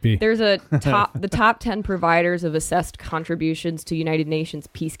saying GDP. there's the top 10 providers of assessed contributions to United Nations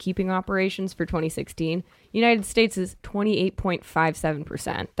peacekeeping operations for 2016. United States is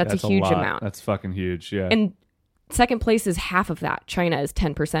 28.57%. That's a huge lot. amount. That's fucking huge. Yeah, And second place is half of that. China is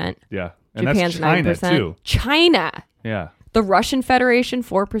 10%. yeah, and Japan's that's China 9%. too. China. Yeah, The Russian Federation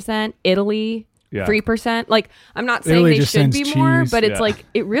 4%, Italy Yeah. 3%. Like, I'm not saying Italy they just should sends be more, cheese. but it's Yeah. like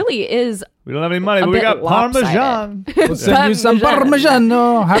it really is. we don't have any money, A but we bit got Parmesan. We'll send you some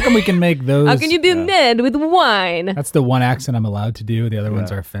Parmigiano. How come we can make those? How can you be mad with wine? That's the one accent I'm allowed to do. The other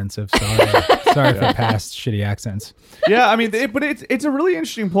ones Yeah. are offensive. Sorry for past shitty accents. Yeah, I mean, but it's a really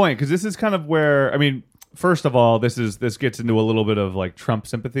interesting point because this is kind of where I mean, first of all, this gets into a little bit of like Trump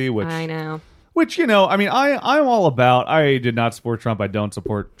sympathy, which I know. Which, you know, I mean, I'm all about, I did not support Trump. I don't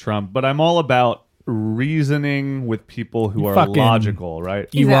support Trump, but I'm all about reasoning with people who are Fucking logical, right?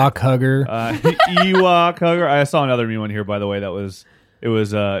 Ewok hugger. Ewok hugger. I saw another meme one here, by the way, that was, it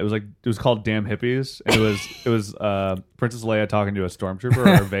was called Damn Hippies. And it was Princess Leia talking to a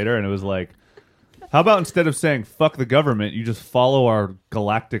stormtrooper or Vader. And it was like, How about instead of saying "fuck the government," you just follow our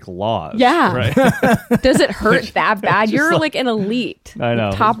galactic laws? Yeah. Right. Does it hurt that bad? You're like an elite. I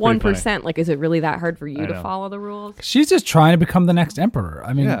know. Top It's pretty 1%. Like, is it really that hard for you to know. follow the rules? She's just trying to become the next emperor.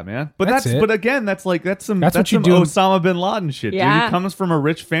 I mean, Yeah, man. But that's it. but again, that's some That's what you some do. Osama bin Laden shit. Dude. Yeah. He comes from a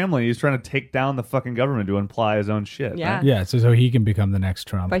rich family. He's trying to take down the fucking government to imply his own shit. Yeah. man. Yeah, so he can become the next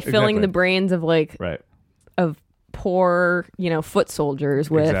Trump. By filling Exactly. the brains of like Right. of poor, foot soldiers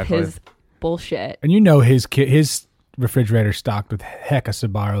with Exactly. his bullshit. And his refrigerator stocked with hecka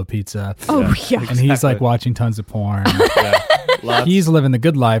Sbarro pizza. Oh yeah. And he's like watching tons of porn. Yeah. Lots. He's living the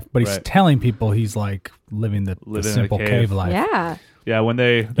good life, but he's Right. telling people he's like living the Living in a simple cave. cave life. Yeah. Yeah. When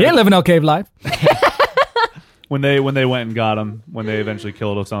they He ain't living no cave life. when they went and got him, when they eventually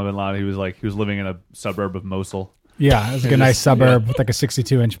killed Osama bin Laden, he was living in a suburb of Mosul. Yeah, it's like a nice suburb with like a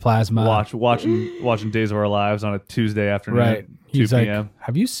 62-inch plasma. Watching Days of Our Lives on a Tuesday afternoon, Right. 2 He's like, p.m.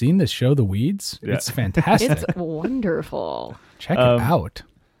 have you seen the show The Weeds? Yeah. It's fantastic. It's wonderful. Check it out.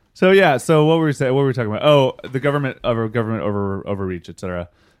 So yeah, so what were we saying? What were we talking about? Oh, the government overreach, etc.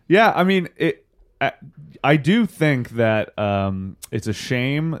 Yeah, I mean, I do think that it's a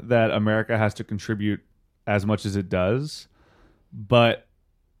shame that America has to contribute as much as it does, but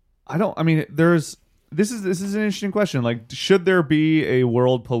I don't. I mean, this is an interesting question. Like, should there be a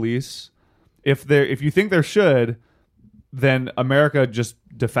world police? If you think there should, then America just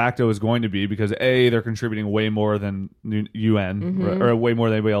de facto is going to be, because they're contributing way more than UN or way more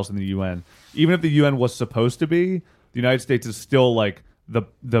than anybody else in the UN. Even if the UN was supposed to be, the United States is still like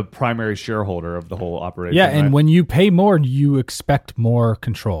the primary shareholder of the whole operation. Yeah, and right? when you pay more, you expect more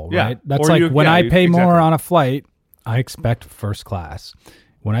control, Yeah. right? That's Or like you- when yeah, I you- pay more exactly. on a flight, I expect first class.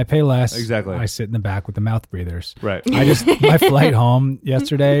 When I pay less, Exactly. I sit in the back with the mouth breathers. Right. My flight home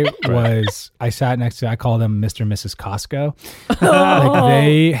yesterday was, I sat next to, I call them Mr. and Mrs. Costco. Like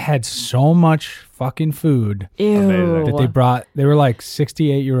they had so much fucking food Ew. that they brought. They were like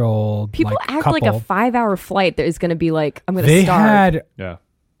 68-year-old. People like, act couple. like a 5-hour flight that is going to be like, I'm going to They starve. had Yeah.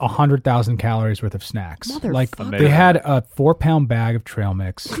 100,000 calories worth of snacks. Like Motherfucker. they had a 4-pound bag of trail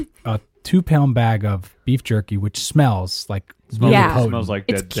mix, a 2-pound bag of beef jerky, which smells like really Yeah. potent. Smells like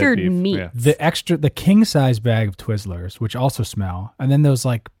It's dead cured beef. meat. Yeah. the king size bag of Twizzlers, which also smell, and then those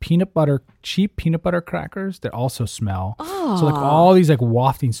like cheap peanut butter crackers that also smell. So like all these like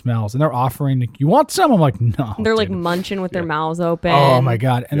wafting smells, and they're offering, like, you want some? I'm like, no. They're like dude. munching with their mouths open. Oh my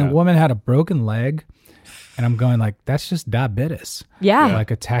god! And Yeah. the woman had a broken leg, and I'm going like, that's just diabetes. Yeah. Like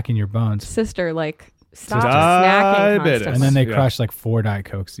attacking your bones. Sister, like, stop Diabetes. snacking constantly. And then they Yeah. crushed like 4 Diet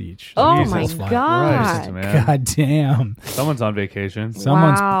Cokes each. Oh Jesus my flight. God. Christ, man. God damn. Someone's on vacation.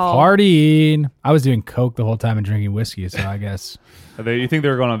 Someone's Wow. partying. I was doing Coke the whole time and drinking whiskey, so I guess. You think they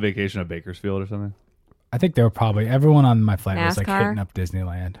were going on vacation at Bakersfield or something? I think they were probably, everyone on my flight was like NASCAR? hitting up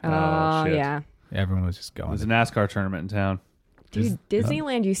Disneyland. Oh, shit. yeah. Everyone was just going. There's a NASCAR tournament in town. Dude,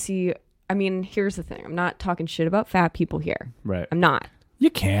 Disneyland, you see, I mean, here's the thing. I'm not talking shit about fat people here. Right. I'm not. You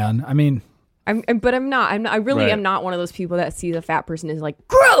can. I mean, But I'm not. I really Right. am not one of those people that sees a fat person as like,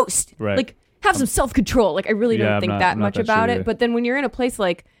 gross! Right. Like, have some self-control. Like, I really Yeah, don't I'm think not- that I'm not much that about shit it. either. But then when you're in a place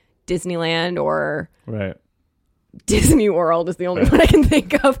like Disneyland or Right. Disney World is the only one I can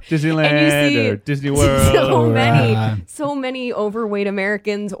think of. Disneyland And you see or Disney World. so many overweight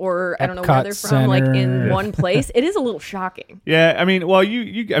Americans, or I don't know where Epcot they're from, like in Center. one place. It is a little shocking. Yeah, I mean, well,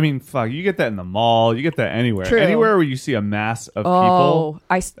 I mean, fuck, you get that in the mall, you get that anywhere. True. Anywhere where you see a mass of Oh,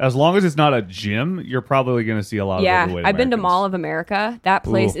 people, as long as it's not a gym, you're probably going to see a lot of yeah. overweight I've been to Americans. Mall of America. That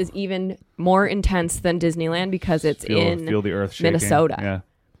place Ooh. is even more intense than Disneyland because it's in feel the earth shaking. Minnesota. Yeah,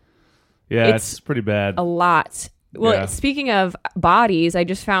 yeah, It's it's pretty bad. A lot. Well, Yeah. speaking of bodies, I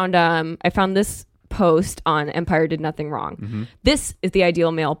just found I found this post on Empire Did Nothing Wrong. Mm-hmm. This is the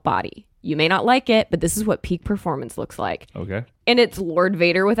ideal male body. You may not like it, but this is what peak performance looks like. Okay. And it's Lord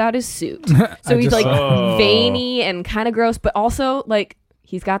Vader without his suit. So he's like Oh. veiny and kind of gross, but also like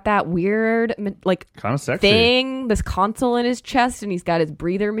he's got that weird like Kind of sexy. thing, this console in his chest, and he's got his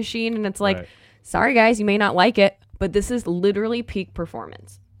breather machine, and it's like, Right. sorry guys, you may not like it, but this is literally peak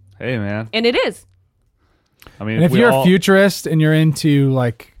performance. Hey, man. And it is. I mean, and if we you're all- a futurist and you're into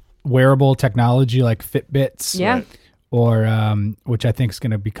like wearable technology like Fitbits, Yeah. Right. or which I think is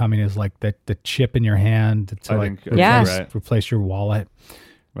going to be coming as like the chip in your hand to I like think- Yeah. right. replace your wallet.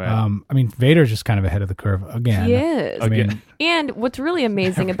 Right. I mean, Vader's just kind of ahead of the curve again. He is. I mean, And what's really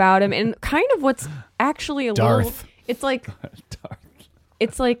amazing about him, and kind of what's actually a little, Darth. it's like,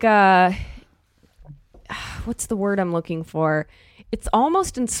 it's like, what's the word I'm looking for? It's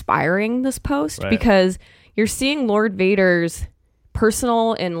almost inspiring, this post, Right. because you're seeing Lord Vader's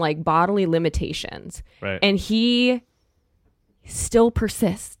personal and like bodily limitations, Right. and he still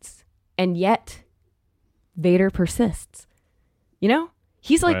persists, and yet Vader persists. You know?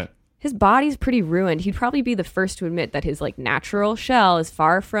 He's like, Right. his body's pretty ruined. He'd probably be the first to admit that his like natural shell is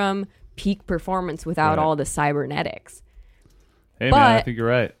far from peak performance without Right. all the cybernetics. Hey, man, I But- think you're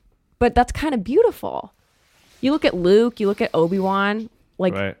right. But that's kind of beautiful. You look at Luke, you look at Obi-Wan,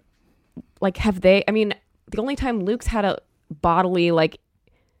 like Right. like have they, I mean, the only time Luke's had a bodily like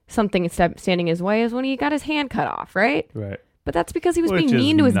something standing his way is when he got his hand cut off, right? Right. But that's because he was Which being is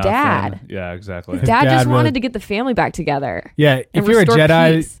mean to his nothing. dad. Yeah, exactly. His dad dad just really- wanted to get the family back together. Yeah, if and you're a restore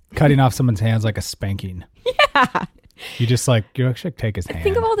Jedi, peace. cutting off someone's hands like a spanking. Yeah. You just like, you actually take his hand.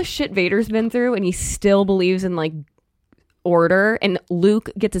 Think of all the shit Vader's been through and he still believes in like order, and Luke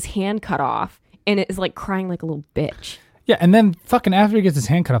gets his hand cut off and is like crying like a little bitch. Yeah, and then fucking after he gets his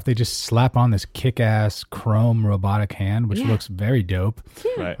hand cut off, they just slap on this kick-ass chrome robotic hand, which Yeah. looks very dope.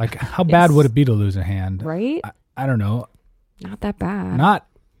 Right. Like, how bad would it be to lose a hand? Right? I don't know. Not that bad. Not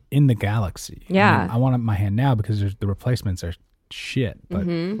in the galaxy. Yeah. I want my hand now because the replacements are shit. But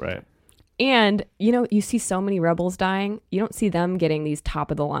Right. And, you know, you see so many rebels dying. You don't see them getting these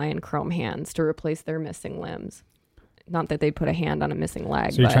top of the line chrome hands to replace their missing limbs. Not that they put a hand on a missing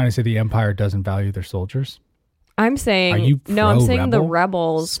leg. so you're but trying to say the Empire doesn't value their soldiers? I'm saying, Are you no, I'm saying the pro-rebel?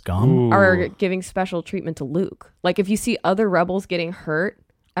 rebels Scum? Ooh. are giving special treatment to Luke. Like if you see other rebels getting hurt,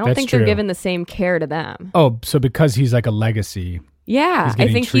 I don't That's think true. they're giving the same care to them. Oh, so because he's like a legacy. Yeah, He's I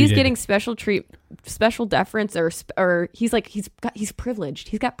getting think he's treated. getting special deference, or he's privileged.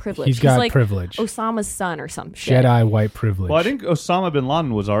 He's got privilege. He's got like privilege. Osama's son or some shit. Jedi white privilege. Well, I think Osama bin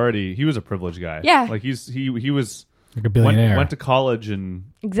Laden was a privileged guy. Yeah. Like he was like a billionaire. went to college in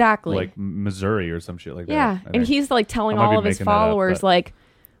Exactly. like Missouri or some shit like that. yeah, I and think. he's like telling I might all be of his making that up, followers but-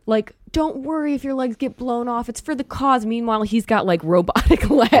 like don't worry if your legs get blown off. It's for the cause. Meanwhile, he's got like robotic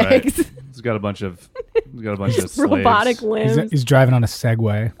legs, Right. He's got a bunch of slaves. robotic limbs. He's driving on a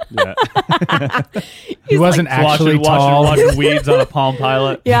Segway. Yeah. He wasn't actually tall. Watching weeds on a Palm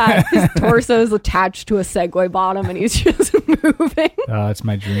Pilot. Yeah, his torso's attached to a Segway bottom, and he's just moving. Oh, it's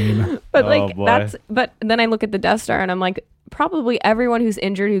my dream. But Oh, like boy. but then I look at the Death Star and I'm like, probably everyone who's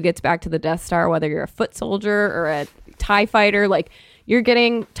injured who gets back to the Death Star, whether you're a foot soldier or a TIE fighter, like you're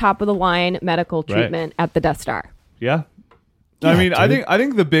getting top of the line medical treatment at the Death Star. Yeah. Yeah, I mean, dude. I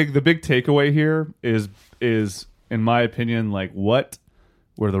think the big takeaway here is in my opinion, like what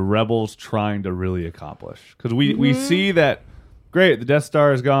were the rebels trying to really accomplish? Because we see that great, the Death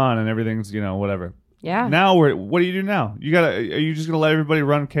Star is gone and everything's, whatever. Yeah. Now what do you do now? Are you just gonna let everybody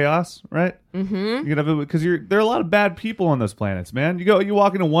run chaos, right? Mm-hmm. Because there are a lot of bad people on those planets, man. You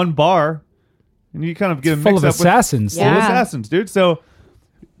walk into one bar and you kind of get Full mixed of up assassins. with full of Yeah. assassins, dude. So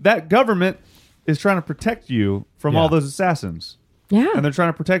that government is trying to protect you from all Yeah. those assassins. Yeah. And they're trying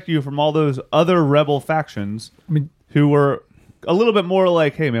to protect you from all those other rebel factions I mean, who were a little bit more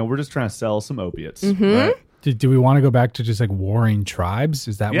like, hey, man, we're just trying to sell some opiates. Right? do we want to go back to just like warring tribes?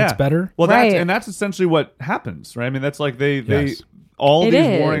 Is that what's better? Well, Right. that's essentially what happens, right? I mean, that's like they Yes. all It these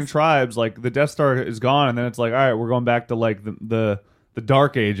is. warring tribes, like the Death Star is gone, and then it's like, all right, we're going back to like the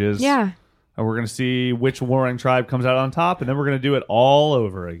Dark Ages. Yeah. And we're going to see which warring tribe comes out on top, and then we're going to do it all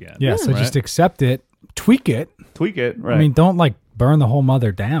over again. Yeah, so Right? just accept it, tweak it. tweak it. Right. I mean, don't like burn the whole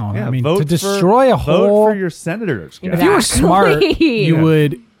mother down. yeah, I mean, vote to destroy for, a whole. vote for your senators, guys. If you were smart, Exactly. you Yeah.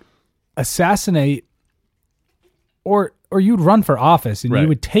 would assassinate, or you'd run for office, and Right. you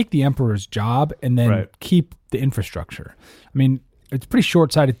would take the emperor's job and then Right. keep the infrastructure. I mean, it's pretty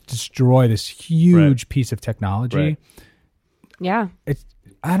short-sighted to destroy this huge piece of technology. Right. Yeah. It's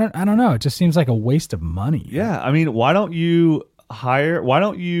I don't know. It just seems like a waste of money. Yeah, I mean, why don't you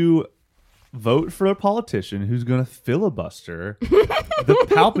vote for a politician who's going to filibuster the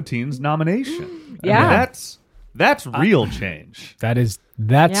Palpatine's nomination? I mean, Yeah. that's real change. That's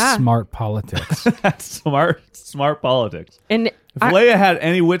Yeah. smart politics. That's smart politics. And If Leia had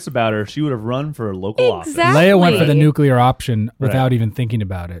any wits about her, she would have run for local office. Exactly. Leia went for the nuclear option without Right. even thinking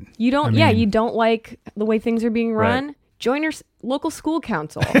about it. you don't I mean- you don't like the way things are being run? Right. Join your local school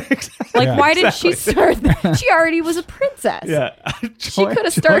council. Like, why did she exactly. start? She already was a princess. Yeah, coulda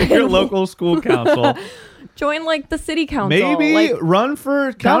started- your local school council. Join like the city council. Maybe like, run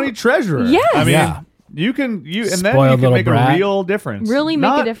for county treasurer. Yes. I mean, Yeah. you can and then Spoiled you can little make brat. a real difference. Really make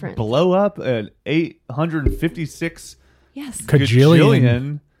a Not difference. Blow up an $856 yes.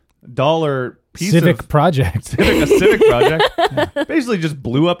 Gajillion dollar piece civic of project. a civic project. Basically, just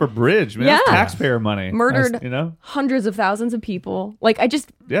blew up a bridge. Man, that's Yeah. taxpayer money. Murdered You know? hundreds of thousands of people. Like, I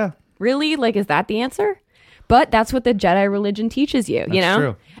just Yeah. really like, is that the answer? But that's what the Jedi religion teaches you. You That's know,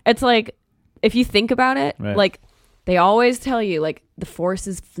 true. it's like if you think about it, Right. like they always tell you, like the force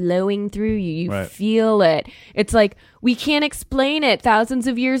is flowing through you. You Right. feel it. It's like we can't explain it. Thousands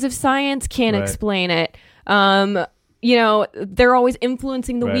of years of science can't Right. explain it. You know, they're always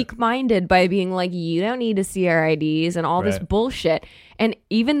influencing the Right. weak-minded by being like, you don't need to see our IDs and all this Right. bullshit. And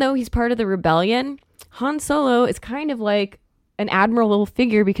even though he's part of the rebellion, Han Solo is kind of like an admirable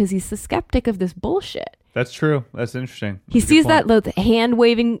figure because he's the skeptic of this bullshit. That's true. That's interesting. He That's a good sees point. that the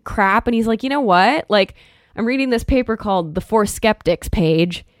hand-waving crap and he's like, you know what? Like, I'm reading this paper called The Four Skeptics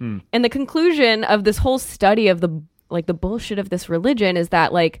page. And the conclusion of this whole study of the bullshit of this religion is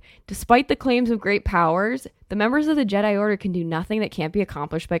that, like, despite the claims of great powers, the members of the Jedi Order can do nothing that can't be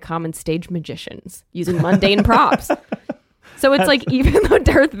accomplished by common stage magicians using mundane props. So it's like, even though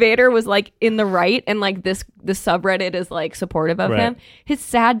Darth Vader was like in the right and like this subreddit is like supportive of Right. him, his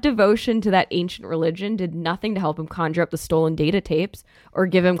sad devotion to that ancient religion did nothing to help him conjure up the stolen data tapes or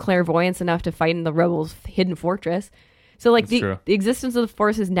give him clairvoyance enough to fight in the rebels' hidden fortress. So like That's true. the existence of the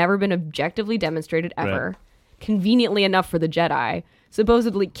Force has never been objectively demonstrated ever. Right. Conveniently enough for the Jedi,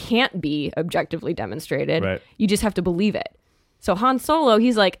 supposedly can't be objectively demonstrated. Right. You just have to believe it. So Han Solo,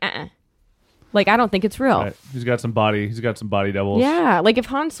 he's like, like, I don't think it's real. Right. He's got some body doubles. Yeah, like if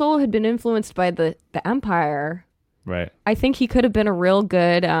Han Solo had been influenced by the Empire, Right. I think he could have been a real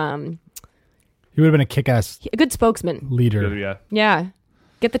good He would have been a kick-ass a good spokesman. leader. Good, yeah. Yeah.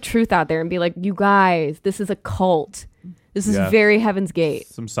 Get the truth out there and be like, you guys, this is a cult. This is Yeah. very Heaven's Gate.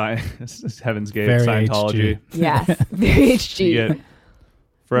 Some Heaven's Gate, Very Scientology. HG. Yes. Very HG. You get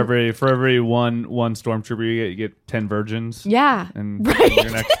for every one stormtrooper you get 10 virgins. Yeah. And Right. your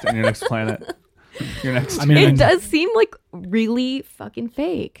next planet. Your next I mean, It does seem like really fucking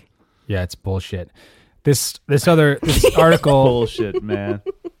fake. Yeah, it's bullshit. This article. bullshit, man.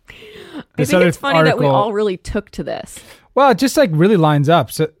 I This think other it's funny that we article- all really took to this. Well, it just like really lines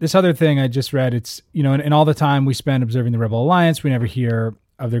up. So this other thing I just read, it's, you know, in all the time we spend observing the Rebel Alliance, we never hear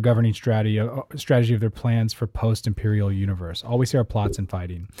of their governing strategy of their plans for post-imperial universe. All we see are plots and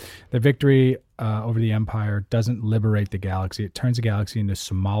fighting. Their victory over the Empire doesn't liberate the galaxy. It turns the galaxy into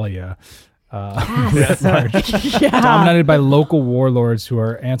Somalia, dominated by local warlords who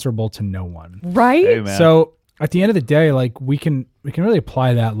are answerable to no one. Right? Hey, man. So at the end of the day, like we can really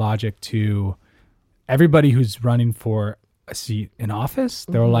apply that logic to everybody who's running for a seat in office.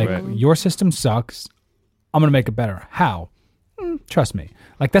 They're like, Right. your system sucks. I'm going to make it better. How? Trust me.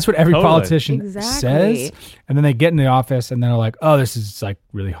 Like that's what every Totally. politician Exactly. says. And then they get in the office and they're like, oh, this is like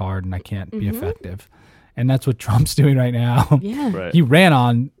really hard and I can't be effective. And that's what Trump's doing right now. Yeah. Right. He ran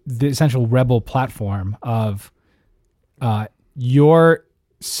on the essential rebel platform of your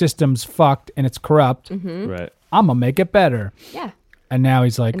system's fucked and it's corrupt. Right. I'm going to make it better. Yeah. And now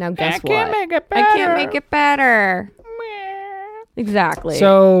he's like, And now guess what? I can't make it better. I can't make it better. Exactly.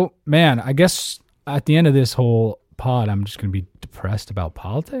 So, man, I guess at the end of this whole pod, I'm just going to be depressed about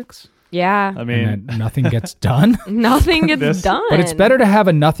politics. yeah. I mean, And that nothing gets done. Nothing gets done. But it's better to have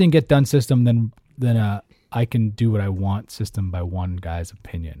a nothing get done system than a I can do what I want system by one guy's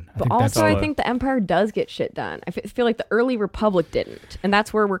opinion. I But think that's also, I all. think the Empire does get shit done. I feel like the early Republic didn't. And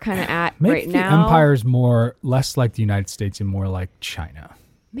that's where we're kind of at maybe right the now. Empire's less like the United States and more like China.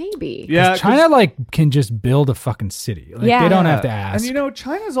 Maybe. yeah, 'Cause China like can just build a fucking city. Like Yeah. they don't have to ask. And you know,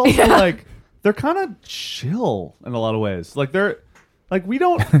 China's also like they're kind of chill in a lot of ways. Like they're like we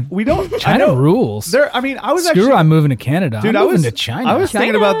don't I China know, rules. They're I mean, I was Screw actually I'm moving to Canada. Dude, I'm I moving was to China. I was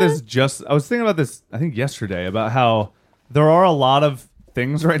thinking China. about this I think yesterday about how there are a lot of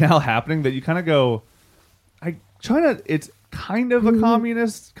things right now happening that you kind of go China, it's kind of a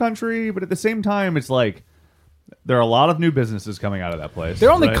communist country, but at the same time it's like there are a lot of new businesses coming out of that place.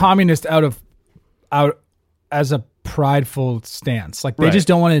 They're only right? communist out as a prideful stance. Like they Right. just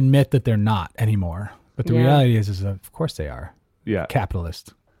don't want to admit that they're not anymore. But the Yeah. reality is of course they are Yeah.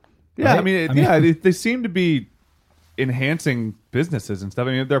 capitalist. Yeah, Right? I mean, they seem to be enhancing businesses and stuff.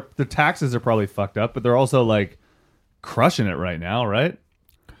 I mean, their taxes are probably fucked up, but they're also like crushing it right now, right?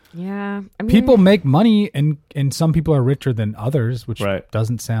 Yeah. I mean, People make money and some people are richer than others, which Right.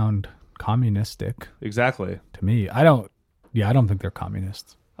 doesn't sound communistic Exactly. to me. I don't think they're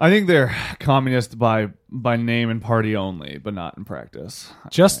communists. I think they're communist by name and party only, but not in practice.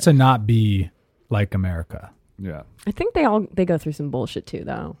 Just to not be like America. Yeah. I think they go through some bullshit too,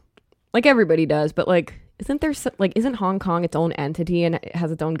 though. Like everybody does, but like, isn't Hong Kong its own entity and it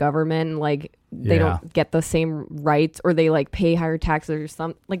has its own government? And like, they Yeah. don't get the same rights, or they like pay higher taxes or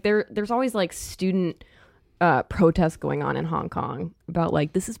something. Like there's always like student protests going on in Hong Kong about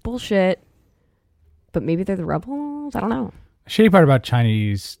like, this is bullshit. But maybe they're the rebels. I don't know. Shady part about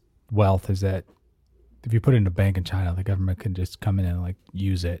Chinese wealth is that if you put it in a bank in China, the government can just come in and like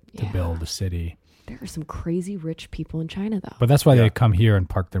use it to Yeah. build a city. There are some crazy rich people in China, though. But that's why they come here and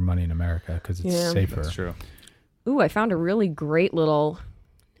park their money in America because it's Yeah. safer. That's true. Ooh, I found a really great little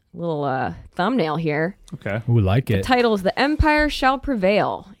little thumbnail here. Okay. Who like it? Title is "The Empire Shall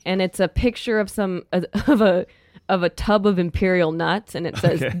Prevail," and it's a picture of of a tub of imperial nuts, and it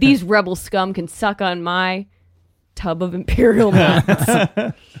says, "These rebel scum can suck on my tub of imperial nuts."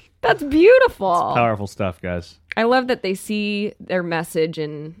 That's beautiful. Powerful stuff, guys. I love that they see their message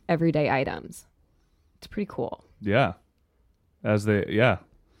in everyday items. It's pretty cool. Yeah. I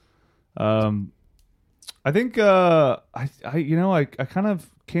think I kind of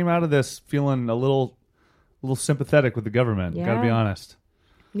came out of this feeling a little sympathetic with the government. Yeah. Gotta be honest.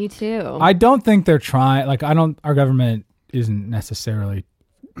 Me too. I don't think they're trying. Like, our government isn't necessarily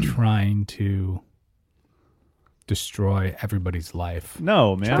trying to destroy everybody's life.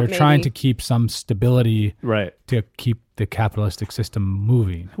 No, man. They're trying to keep some stability, Right. to keep the capitalistic system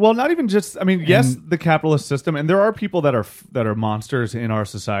moving. Well, not even just. I mean, yes, the capitalist system, and there are people that are monsters in our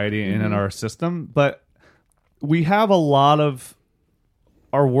society and in our system, but we have a lot of.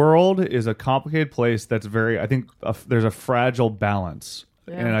 Our world is a complicated place that's very. I think there's a fragile balance,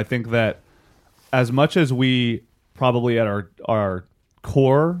 and I think that as much as we probably at our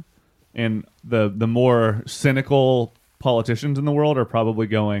core, and the more cynical politicians in the world are probably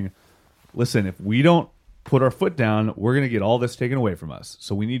going, listen, if we don't put our foot down, we're going to get all this taken away from us.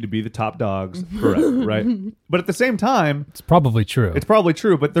 So we need to be the top dogs forever, right? But at the same time, It's probably true. it's probably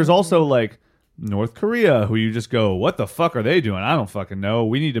true. But there's also like North Korea, who you just go, what the fuck are they doing? I don't fucking know.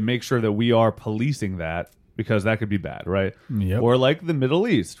 We need to make sure that we are policing that, because that could be bad, right? Yep. Or like the Middle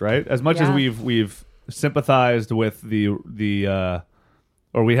East, right? As much as we've sympathized with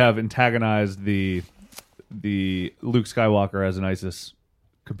or we have antagonized the Luke Skywalker as an ISIS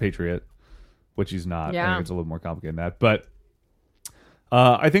compatriot, which he's not. Yeah. I think it's a little more complicated than that. But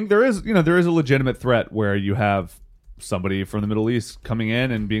I think there is a legitimate threat where you have somebody from the Middle East coming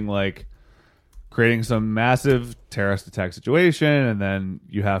in and being like, creating some massive terrorist attack situation, and then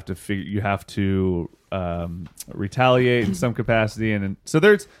you have to retaliate in some capacity, and so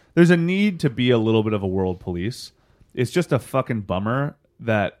there's a need to be a little bit of a world police. It's just a fucking bummer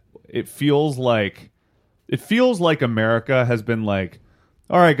that it feels like America has been like,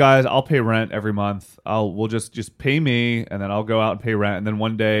 all right, guys, I'll pay rent every month. We'll just pay me, and then I'll go out and pay rent, and then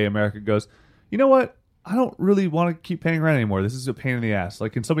one day America goes, you know what? I don't really want to keep paying rent anymore. This is a pain in the ass.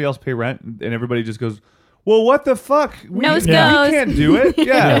 Like, can somebody else pay rent? And everybody just goes, well, what the fuck? We can't do it.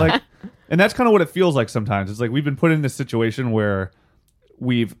 Yeah. Like, and that's kind of what it feels like sometimes. It's like we've been put in this situation where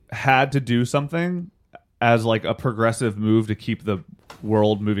we've had to do something as like a progressive move to keep the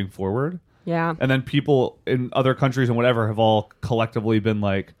world moving forward. Yeah. And then people in other countries and whatever have all collectively been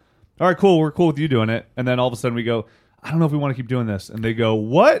like, all right, cool, we're cool with you doing it. And then all of a sudden we go, I don't know if we want to keep doing this. And they go,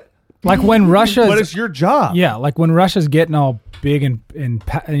 what? Like when Russia, but it's your job. Yeah, like when Russia's getting all big and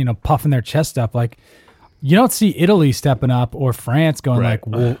puffing their chest up, like you don't see Italy stepping up or France going like,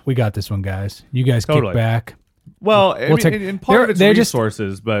 well, "We got this one, guys. You guys kick back." Well, I mean, in part of it's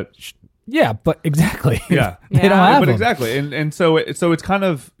resources, but yeah, but exactly, yeah, they don't have but them. exactly, and so it's kind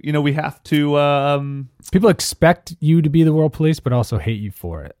of we have to. People expect you to be the world police, but also hate you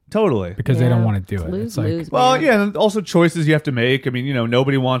for it. Totally, because they don't want to do it. Lose, it's like, lose, well, man. yeah, and also choices you have to make. I mean,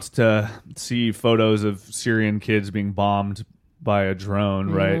 nobody wants to see photos of Syrian kids being bombed by a drone,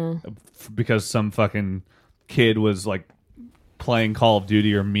 right? Because some fucking kid was like playing Call of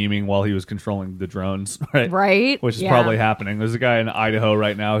Duty or memeing while he was controlling the drones, right? Right, Which is probably happening. There's a guy in Idaho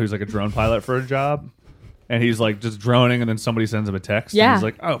right now who's like a drone pilot for a job. And he's like just droning, and then somebody sends him a text. Yeah. And he's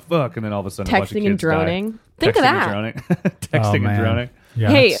like, oh, fuck. And then all of a sudden, a bunch of Texting kids and droning. die. Think of Texting and that. droning. Texting and droning. Yeah,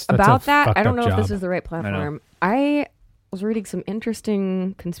 Hey, that's about a that, fucked I don't up know if job. this is the right platform. I was reading some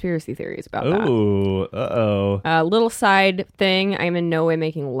interesting conspiracy theories about that. Ooh, uh-oh. A little side thing. I'm in no way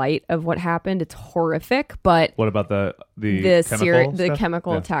making light of what happened. It's horrific, but What about the chemical stuff?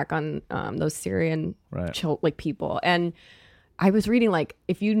 chemical Yeah. attack on those Syrian Right. people. And I was reading, like,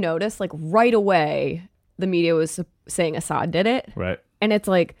 if you notice, like right away, the media was saying Assad did it. Right. And it's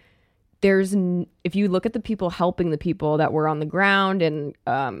like, if you look at the people helping the people that were on the ground and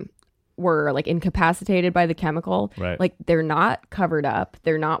were like incapacitated by the chemical, Right. like they're not covered up,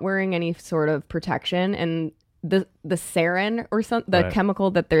 they're not wearing any sort of protection, and the sarin or the Right. chemical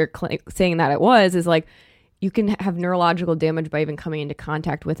that they're saying that it was is like you can have neurological damage by even coming into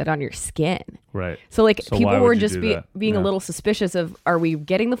contact with it on your skin. Right. So like So people why were would you just do that? being Yeah. a little suspicious of, are we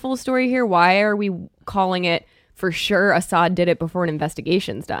getting the full story here? Why are we calling it for sure Assad did it before an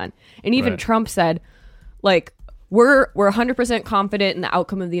investigation's done? And even Right. Trump said, like, we're 100% confident in the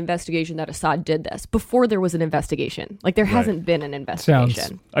outcome of the investigation that Assad did this before there was an investigation. Like there hasn't been an investigation.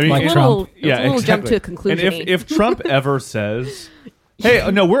 Sounds I mean, like It's a Trump. little, it's a little jump to a conclusion. And if Trump ever says, Hey,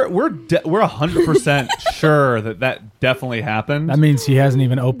 no, we're 100% sure that definitely happened. That means he hasn't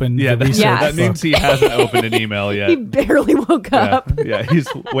even opened yeah, the research that book. means he hasn't opened an email yet. He barely woke up. Yeah, he's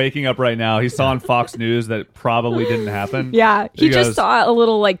waking up right now. He saw on Fox News that it probably didn't happen. Yeah, he goes, just saw a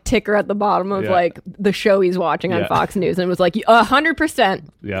little like ticker at the bottom of Yeah. like the show he's watching on Yeah. Fox News and was like 100%.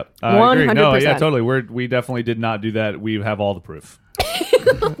 Yep, I agree. No, 100%. yeah, totally. We definitely did not do that. We have all the proof.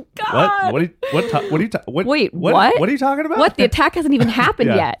 God. What? What are you Wait, what? what? What are you talking about? What? The attack hasn't even happened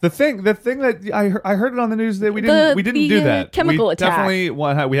Yeah. yet. The thing that I heard it on the news that we didn't the, do that. chemical we attack. Definitely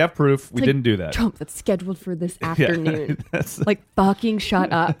we have proof. We Like, didn't do that. Trump, that's scheduled for this Yeah, afternoon. that's- Like fucking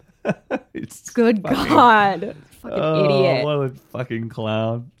shut up. it's Good fucking- God. Fucking idiot. What a fucking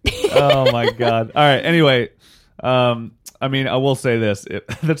clown. Oh my god. All right. Anyway, I mean, I will say this.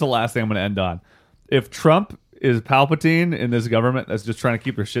 That's the last thing I'm going to end on. If Trump is Palpatine in this government that's just trying to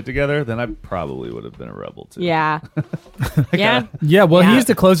keep their shit together, then I probably would have been a rebel too. Yeah. Yeah. Yeah, well, Yeah. he's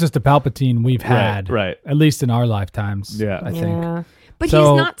the closest to Palpatine we've had, right. At least in our lifetimes. Yeah. I think Yeah. But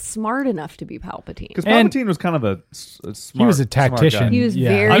So- he's not smart enough to be Palpatine. Because And- Palpatine was kind of a smart. he was a smart tactician. guy. He was yeah.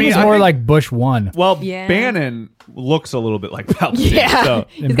 very- I mean, was I more think- like Bush 1. Well, Yeah. Bannon looks a little bit like Palpatine. Yeah. So.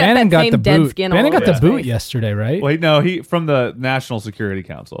 He's And got Bannon that got same the dead boot. skin Bannon all got over the his boot face. yesterday, right? Wait, no, he from the National Security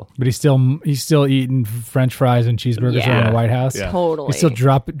Council. But he's still eating French fries and cheeseburgers Yeah. around the White House. Yeah. Totally. He's still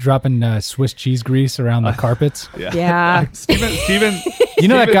dropping Swiss cheese grease around the carpets. Yeah. Yeah. Steven, You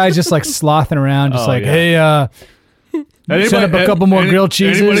know that guy's just like slothing around, just Oh, like, yeah. hey, send up a couple more grilled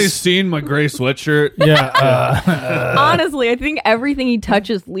cheeses. Anybody seen my gray sweatshirt? yeah, Honestly, I think everything he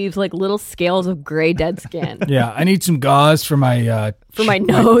touches leaves like little scales of gray dead skin. yeah. I need some gauze for my For my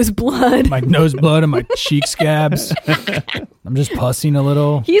nose blood. my nose blood and my cheek scabs. I'm just pussing a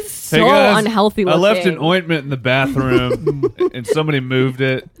little. He's so Hey, guys, unhealthy I looking. left an ointment in the bathroom, and somebody moved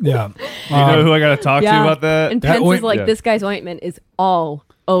it. Yeah, You know who I got to talk to about that? And That Pence is like, yeah. this guy's ointment is all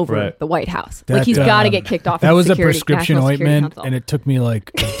over Right. the White House. That, Like he's got to get kicked off. That of was the a Security- prescription National Security ointment, Council. and it took me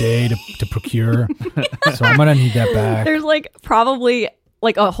like a day to procure. So I'm gonna need that back. There's like probably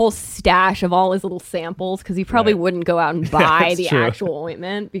like a whole stash of all his little samples because he probably Right. wouldn't go out and buy That's the true. actual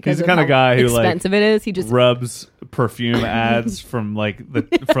ointment because He's the of kind of how guy who, like, expensive it is. He just Rubs perfume ads from like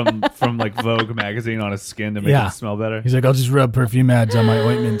from like Vogue magazine on his skin to make Yeah. it smell better. He's like, I'll just rub perfume ads on my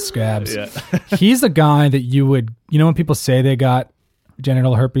ointment scabs. Yeah. He's a guy that you would, when people say they got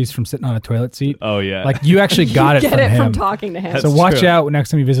genital herpes from sitting on a toilet seat. Oh yeah. Like you actually got it get from it him. from talking to him. So That's watch true. out next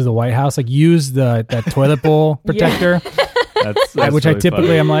time you visit the White House. Like use that toilet bowl protector, that's which really I typically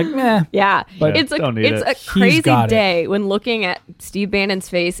funny. I'm like, meh. Yeah, But it's don't need it. a He's crazy got it. day when looking at Steve Bannon's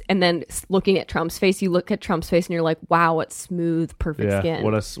face and then looking at Trump's face. You look at Trump's face and you're like, wow, what smooth, perfect Yeah. skin.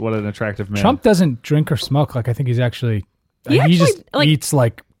 What an attractive man. Trump doesn't drink or smoke. Like I think he's actually He actually, just like- eats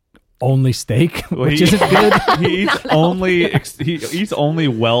like only steak, Well, which he- isn't good. he eats only he eats only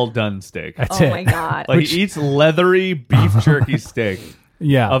well done steak. That's oh it. my god. Like he eats leathery beef jerky steak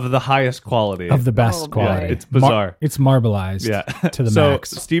Yeah, of the highest quality. of the best Oh, boy. quality. Yeah, it's bizarre. It's marbleized. Yeah. to the so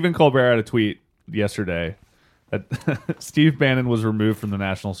max. Stephen Colbert had a tweet yesterday that Steve Bannon was removed from the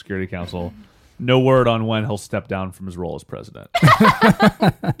National Security Council. No word on when he'll step down from his role as president,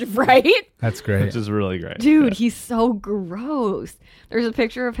 Right? That's great. which is really great. Dude, Yeah. he's so gross. There's a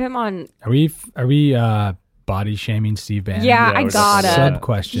picture of him on. Are we body shaming Steve Bannon? Yeah, Yeah, I we're gotta. definitely- Sub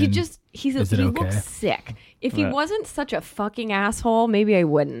question. He Is it okay? looks sick. If he Yeah. wasn't such a fucking asshole, maybe I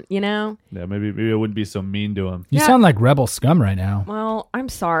wouldn't. You know? Yeah, maybe I wouldn't be so mean to him. You Yeah. sound like rebel scum right now. Well, I'm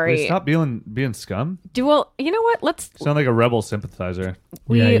Wait, sorry. stop being scum. Well, you know what? Let's. Sound like a rebel sympathizer.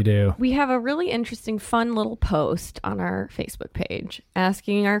 Yeah, you do. We have a really interesting, fun little post on our Facebook page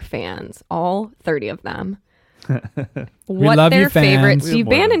asking our fans, all 30 of them, what love their you, fans. favorite We have Steve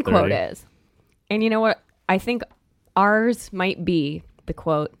more than Bannon quote 30. is. And you know what? I think ours might be the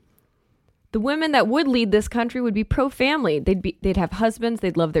quote. The women that would lead this country would be pro-family. They'd have husbands.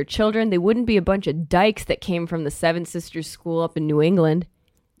 They'd love their children. They wouldn't be a bunch of dykes that came from the Seven Sisters School up in New England.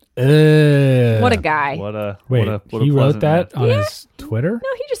 What a guy. What a Wait, what a he wrote pleasant that man. on Yeah. his Twitter? No,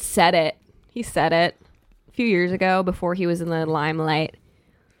 he just said it. He said it a few years ago before he was in the limelight.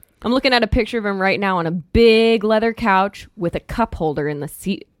 I'm looking at a picture of him right now on a big leather couch with a cup holder in the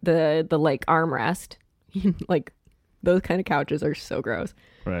seat, the like armrest. Like those kind of couches are so gross.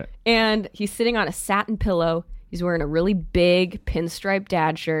 Right. And he's sitting on a satin pillow. He's wearing a really big pinstripe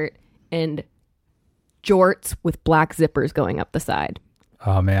dad shirt and jorts with black zippers going up the side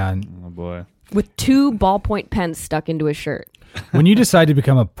Oh man. Oh boy. with 2 ballpoint pens stuck into his shirt. when you decide to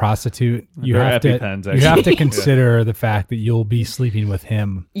become a prostitute, you They're have to EpiPens, you have actually. to consider the fact that you'll be sleeping with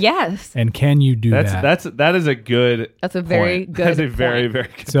him. Yes. And can you do that? That is a good. That's a very point. good That's a very point. very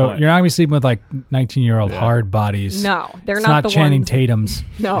good So point. you're not gonna be sleeping with like 19-year-old hard bodies. No, they're It's not not the Channing ones. Tatum's.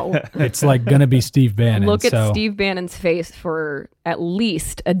 No. It's like gonna be Steve Bannon. Look at so Steve Bannon's face for at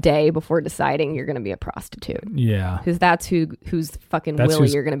least a day before deciding you're going to be a prostitute. Yeah. Because that's who's fucking That's Willie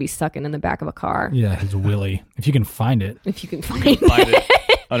who's- you're going to be sucking in the back of a car. Yeah, his Willie. If you can find it. If you can find it. Find it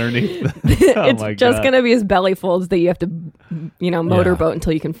underneath. Oh It's my just God. going to be his belly folds that you have to, motorboat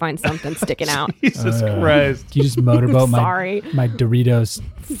until you can find something sticking out. Jesus Christ. Can you just motorboat Sorry. my Doritos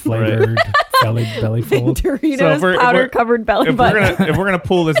flavored belly fold? Doritos So if we're- powder covered belly If we're button. gonna if we're gonna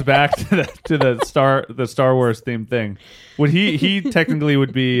pull this back to the Star Wars themed thing, would he technically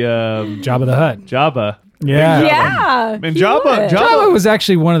would be Jabba the Hutt. Jabba? Yeah. Yeah. And he Jabba- would. Jabba- Jabba was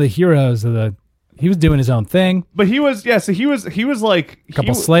actually one of the heroes of the. He was doing his own thing. But he was so he was like A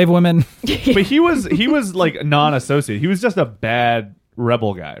couple he, slave women. but he was like non-associate. He was just a bad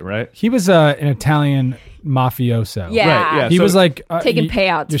rebel guy, right? He was an Italian mafioso. Yeah. Right, yeah. He So- was like Taking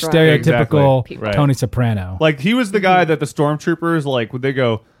payouts Your from- stereotypical Exactly. Right. Tony Soprano. Like he was the guy that the stormtroopers like would they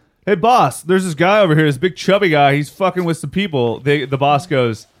go, "Hey boss, there's this guy over here, this big chubby guy. He's fucking with some people." The boss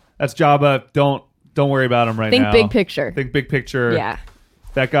goes, "That's Jabba. Don't worry about him right Think now. big picture. Think big picture. Yeah.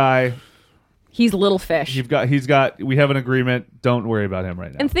 That guy. He's little fish. He's got. We have an agreement. Don't worry about him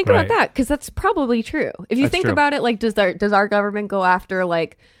right now." And think Right. about that, because that's probably true. If you That's think true. about it, like, does our government go after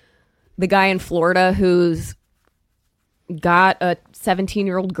like the guy in Florida who's got a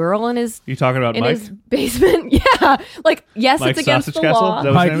 17-year-old girl in his You talking about Mike? his basement? Yeah, like yes, Mike it's against Sausage the Castle? law. Is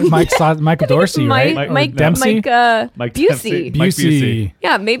that what his name is? Michael Dorsey, Mike, right? Mike, Or Dempsey. Mike Busey. Dempsey. Mike Busey.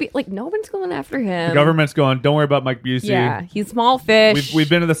 Yeah, maybe like no one's going after him. The government's going, "Don't worry about Mike Busey. Yeah, he's small fish. We've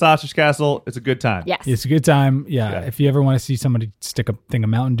been to the Sausage Castle. It's a good time." Yes. It's a good time. Yeah. Yeah. If you ever want to see somebody stick a thing of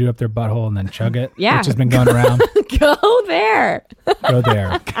Mountain Dew up their butthole and then chug it, Yeah. which has been going around, Go there. go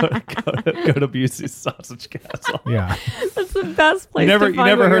there. go to Busey's Sausage Castle. Yeah. That's the best place You never to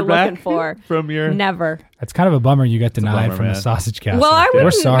find what heard you're back looking for. from your. Never. It's kind of a bummer you got denied bummer, from the man. Sausage Castle. Well, I We're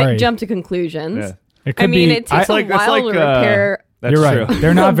wouldn't sorry. jump to conclusions. Yeah. It could I mean, be. it takes like- a while it's to like, repair That's You're right. true.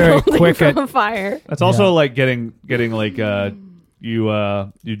 They're not very building quick from at. a fire. That's also Yeah. like getting like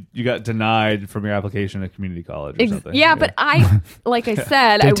you got denied from your application at community college or something. Yeah, but like I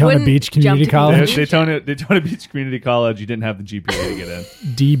said, I Daytona wouldn't Beach jump Community to College? conclusions. Daytona Beach Community College. You didn't have the GPA to get in.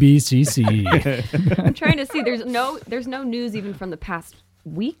 DBCC. I'm trying to see. There's no news even from the past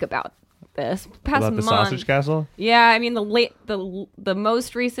week about this. Past About the month. Sausage Castle. Yeah, I mean the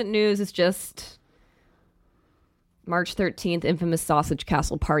most recent news is just March 13th, infamous Sausage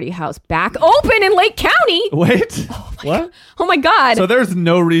Castle Party House back open in Lake County. Wait, what? Oh my God. So there's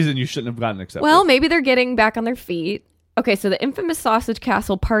no reason you shouldn't have gotten accepted. Well, maybe they're getting back on their feet. Okay, so the infamous Sausage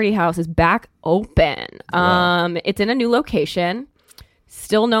Castle Party House is back open. Wow. It's in a new location,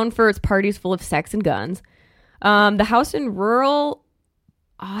 still known for its parties full of sex and guns. The house in rural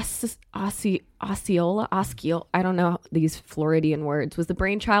Osceola, I don't know these Floridian words, was the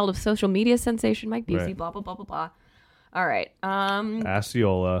brainchild of social media sensation Mike Busey, Right. blah, blah, blah, blah, blah. All right.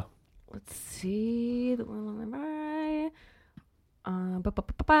 Osceola. Let's see.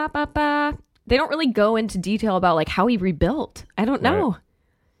 They don't really go into detail about like how he rebuilt. I don't know. Right.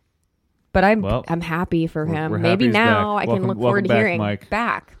 But Well, I'm happy for him. we're Maybe happy he's now back. I can Welcome- look forward to welcome back, hearing Mike.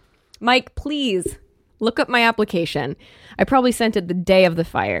 back. Mike, please look up my application. I probably sent it the day of the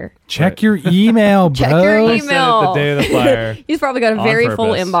fire. Check your email, bro. Check your I sent it email. the day of the fire. He's probably got a On very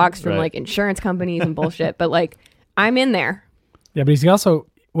full purpose. inbox from Right. like insurance companies and bullshit. But like, I'm in there. Yeah, but he's also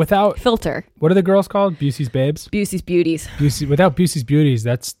without. Filter. What are the girls called? Busey's babes. Busey's beauties. Without Busey's beauties,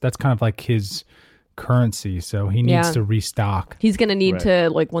 that's kind of like his currency. So he needs Yeah. to restock. He's gonna need Right. to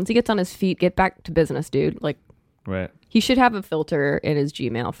like once he gets on his feet, get back to business, dude. Like. Right. He should have a filter in his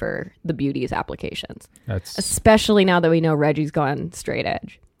Gmail for the beauties applications, That's especially now that we know Reggie's gone straight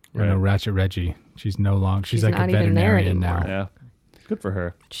edge. you know, Ratchet Reggie. She's no longer. She's like a not even there veterinarian now. anymore. Yeah. Good for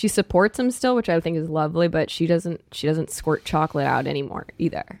her. She supports him still, which I think is lovely, but she doesn't squirt chocolate out anymore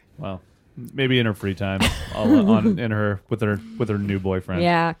either. Well, maybe in her free time, with her new boyfriend.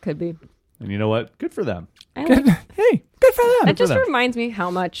 Yeah, could be. And you know what? Good for them. I like, Hey, good for them. it just them. reminds me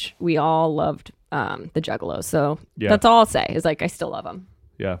how much we all loved the Juggalos. So Yeah. that's all I'll say is like I still love them.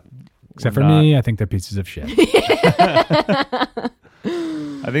 Yeah. Except We're for not- me, I think they're pieces of shit.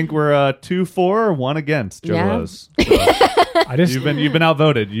 I think we're 2-4, 1 against Juggalos. So I just you've been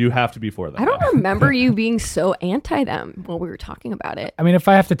outvoted. You have to be for them. I don't remember you being so anti them while we were talking about it. I mean, if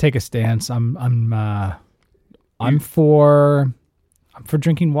I have to take a stance, I'm for I'm for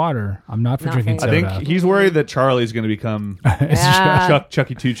drinking water. I'm not for Not drinking for- I soda. think he's worried that Charlie's going to become Yeah.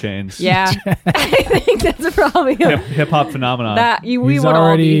 Chucky 2 Chains. Yeah, I think that's probably Hip hop phenomenon. that. We He's would all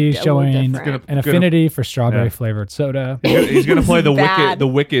already be a showing little different. an affinity for strawberry Yeah. flavored soda. He's going to play the Bad.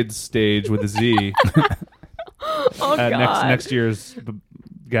 Wicked stage with a Z Oh at God. next year's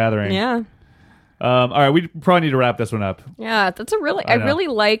gathering. Yeah. All right, we probably need to wrap this one up. Yeah, that's a really. I know. really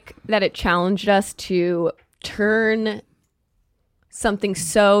like that it challenged us to turn something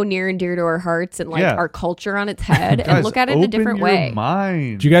so near and dear to our hearts and like Yeah. our culture on its head and Guys, look at it in a open different your way.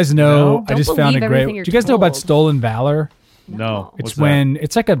 Mind. Do you guys know? No? I just Don't found a believe great. everything Do you're you guys know about told. stolen valor? No. It's What's that? when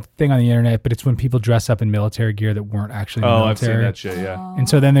it's like a thing on the internet, but it's when people dress up in military gear that weren't actually Oh, I've military. seen that shit. Yeah. And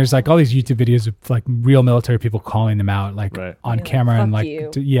so then there's like all these YouTube videos of like real military people calling them out like Right. on Yeah, camera and fuck like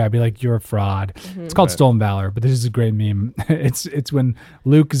you. yeah, I'd be like, you're a fraud. It's called Right. Stolen Valor, but this is a great meme. It's when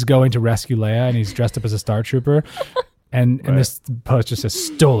Luke is going to rescue Leia and he's dressed up as a Star Trooper. And this post just says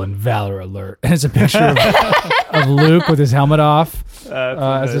 "Stolen Valor Alert," and it's a picture of Luke with his helmet off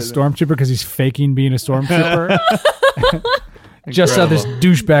as a stormtrooper because he's faking being a stormtrooper. Just saw this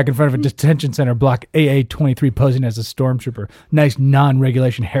douchebag in front of a detention center block AA-23 posing as a stormtrooper. Nice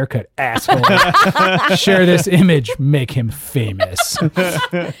non-regulation haircut, asshole. Share this image, make him famous.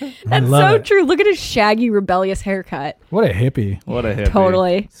 That's so true. Look at his shaggy, rebellious haircut. What a hippie. What a hippie.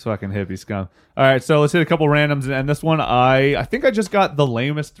 Totally. It's fucking hippie scum. All right, so let's hit a couple randoms. And this one, I think I just got the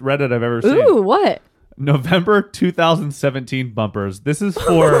lamest Reddit I've ever seen. Ooh, what? November 2017 bumpers. This is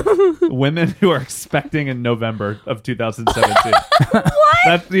for women who are expecting in November of 2017. What?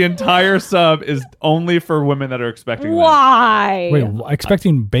 That's the entire sub is only for women that are expecting. Why? Wait,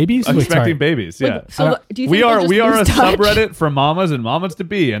 expecting babies? That. Wait, Expecting sorry. babies. Yeah. So do you think we are they'll we just are a lose touch? subreddit for mamas and mamas to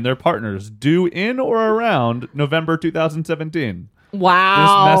be and their partners due in or around November 2017.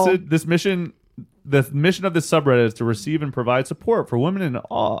 Wow. This mission the mission of this subreddit is to receive and provide support for women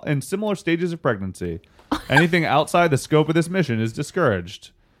in similar stages of pregnancy. Anything outside the scope of this mission is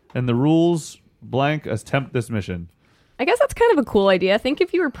discouraged, and the rules blank attempt this mission. I guess that's kind of a cool idea. Think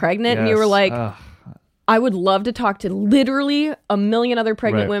if you were pregnant and you were Yes. like, Ugh. I would love to talk to literally a million other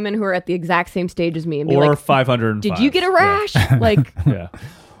pregnant Right. women who are at the exact same stage as me and be Or like, 505. did you get a rash? Like, Yeah.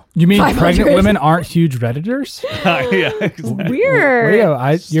 You mean 500? pregnant women aren't huge Redditors? Yeah. Exactly. weird.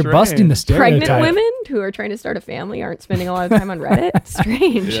 Leo, you're busting the stereotype. Pregnant women who are trying to start a family aren't spending a lot of time on Reddit.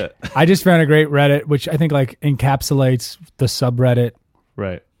 Strange. Yeah. I just found a great Reddit, which I think like encapsulates the subreddit,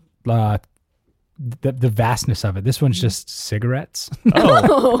 Right. the vastness of it. This one's just cigarettes,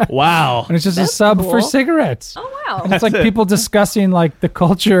 Oh. Wow. and it's just a That's sub cool. for cigarettes. Oh, wow. It's like people discussing like the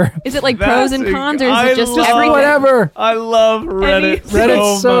culture, Is it like pros and cons or is it just everything? whatever. I love Reddit.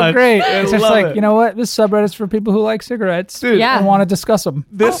 Reddit's so much. great. I It's just love like, it. you know what? This subreddit's for people who like cigarettes Dude, Yeah. and want to discuss them.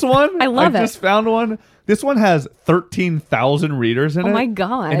 This one, I love it. just found one. This one has 13,000 readers in it. Oh my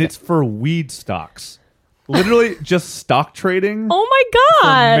God. And it's for weed stocks. Literally just stock trading Oh my for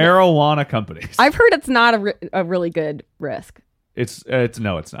God. marijuana companies. I've heard it's not a really good risk. It's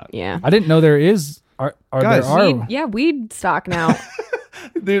no, it's not. Yeah. I didn't know there is. Guys, Weed stock now.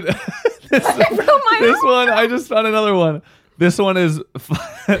 Dude, From my this one, I just found another one. This one is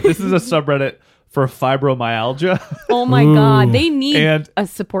this is a subreddit for fibromyalgia. Oh my God. They need And- a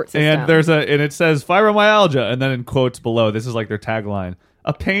support system. And it says fibromyalgia, and then in quotes below, this is like their tagline: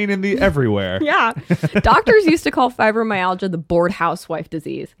 "A pain in the everywhere." yeah. Doctors used to call fibromyalgia the bored housewife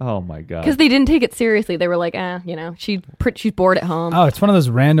disease Oh my god. because they didn't take it seriously. They were like, she's bored at home. Oh, it's one of those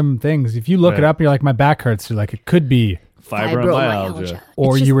random things. If you look it Right. up, you're like, my back hurts. You're like, it could be Fibromyalgia.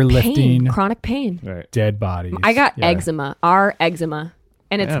 Or It's you were just lifting chronic pain. Right. dead bodies. I got Yeah. eczema, eczema,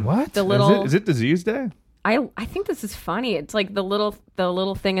 and it's Man, What? the little. Is it disease day? I think this is funny. It's like the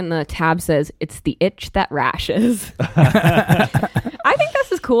little thing in the tab says it's the itch that rashes. I think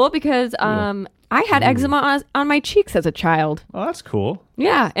this is cool because I had eczema on my cheeks as a child. Oh, that's cool.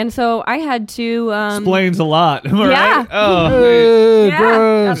 Yeah, and so I had to. Explains a lot. Am I yeah. right? Oh, Hey, Yeah,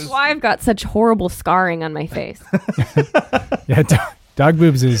 gross. that's why I've got such horrible scarring on my face. Yeah, Dog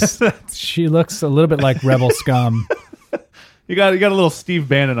Boobs is. She looks a little bit like Rebel Scum. you got a little Steve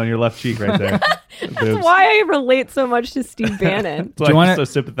Bannon on your left cheek right there. That's why I relate so much to Steve Bannon. That's why you I'm wanna- so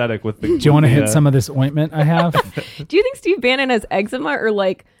sympathetic with the. Do you want to hit some of this ointment I have? Do you think Steve Bannon has eczema or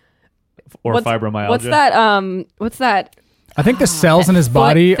like or what's, fibromyalgia? What's that I think the cells in his foot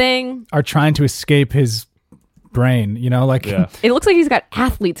body thing? are trying to escape his brain. You know, like Yeah. It looks like he's got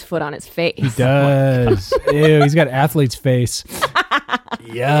athlete's foot on his face. he does. Ew, he's got athlete's face.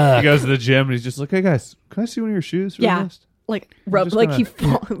 He Yeah. goes to the gym and he's just like, "Hey guys, can I see one of your shoes?" real Yeah. fast?" Like rub, just like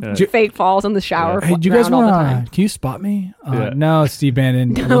gonna- he fake falls in the shower. Hey, do you guys around all the want time. to? Can you spot me? Yeah. No, Steve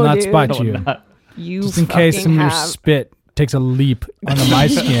Bannon No, will not dude. spot No, you. not. You Just in case fucking some of your have- spit takes a leap onto my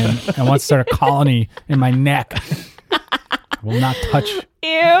skin and wants to start a colony in my neck. Will not touch. Ew.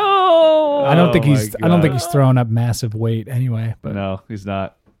 I don't think my he's throwing up massive weight anyway. But No, he's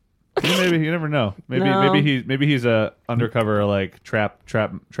not. Maybe you never know. No. Maybe he's a undercover like trap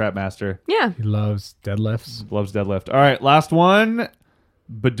master. Yeah. he loves deadlifts. Loves deadlift. All right, last one.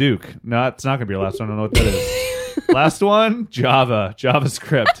 Baduk. No, it's not gonna be your last one. I don't know what that is. Last one.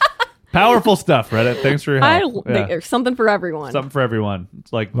 JavaScript. Powerful stuff, Reddit. Thanks for your help. There's something for everyone. Something for everyone.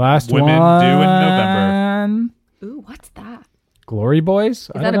 It's like Last women one. do in November. Ooh, what's that? Glory Boys.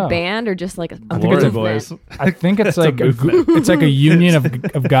 Is that a band or just like a Glory movement? Boys. I think it's like a movement. it's like a union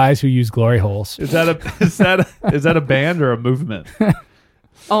of guys who use glory holes. Is that a band or a movement?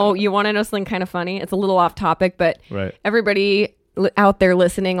 Oh, you want to know something kind of funny? It's a little off topic, but Right. everybody out there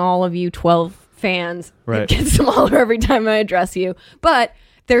listening, all of you 12 fans, Right. it gets smaller every time I address you. But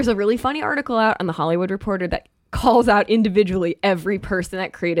there's a really funny article out on the Hollywood Reporter that calls out individually every person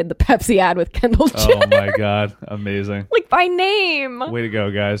that created the Pepsi ad with Kendall Jenner. Oh my god, amazing. Like by name. Way to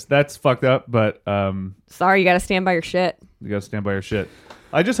go, guys. That's fucked up, but Sorry, you got to stand by your shit. you gotta stand by your shit.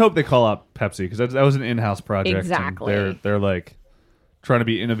 I just hope they call out Pepsi because that was an in-house project. and Exactly. they're like trying to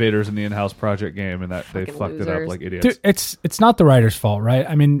be innovators in the in-house project game, and that they Fucking fucked it losers. up like idiots. Dude, it's not the writer's fault, right?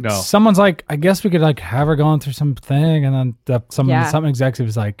 I mean, No. someone's like, I guess we could like have her going through something, and then some executive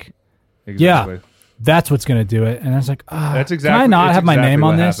is like, Exactly. yeah, that's what's gonna do it, and I was like, That's exactly. Can I not it's have my exactly name what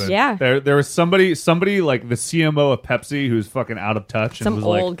on this? happened. Yeah. There was somebody like the CMO of Pepsi who's fucking out of touch and Some was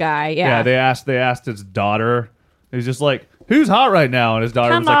old like, guy. Yeah. They asked his daughter. He was just like, "Who's hot right now?" And his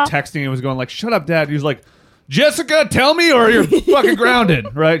daughter was like texting and was going like, "Shut up, Dad." He was like, "Jessica, tell me, or you're fucking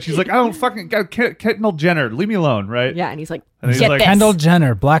grounded." Right? She's like, "I don't fucking got Kendall Jenner. Leave me alone." Right? Yeah, and he's like, And he's get like, this. Kendall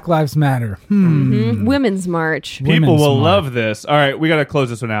Jenner, Black Lives Matter. Women's March. People Women's will March. love this. All right, we got to close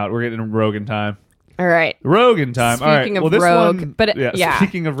this one out. We're getting Rogan time. All right. Rogan time. All right. Speaking of well, this Rogue, one, but yeah.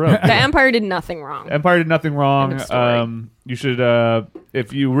 Speaking of Rogue, The Empire did nothing wrong. Empire did nothing wrong. End of story. You should,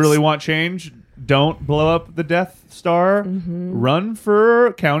 if you really want change, don't blow up the Death Star. Run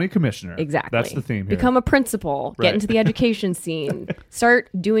for county commissioner. Exactly. That's the theme here. Become a principal. Right. Get into the education scene. Start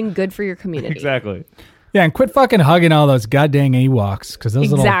doing good for your community. Exactly. Yeah, and quit fucking hugging all those goddamn Ewoks because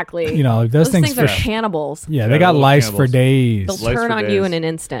those Exactly. little, those things are for cannibals. yeah, Yeah, they got little lice for cannibals. days. They'll Lice turn for on you days. in an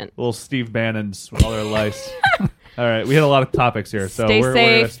instant. Little Steve Bannons with all their lice. All right, we had a lot of topics here, so Stay we're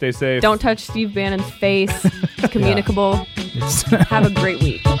safe. gonna stay safe. Don't touch Steve Bannon's face. It's communicable. Have a great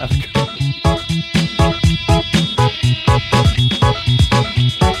week.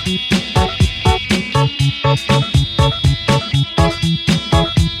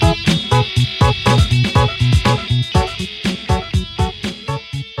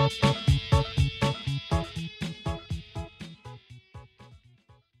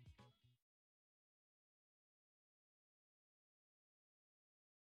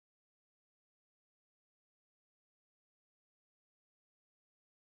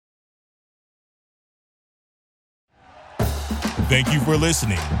 Thank you for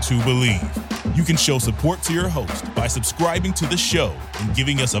listening to Believe. You can show support to your host by subscribing to the show and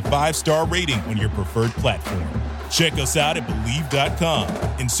giving us a 5-star rating on your preferred platform. Check us out at Believe.com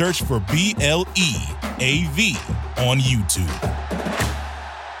and search for BLEAV on YouTube.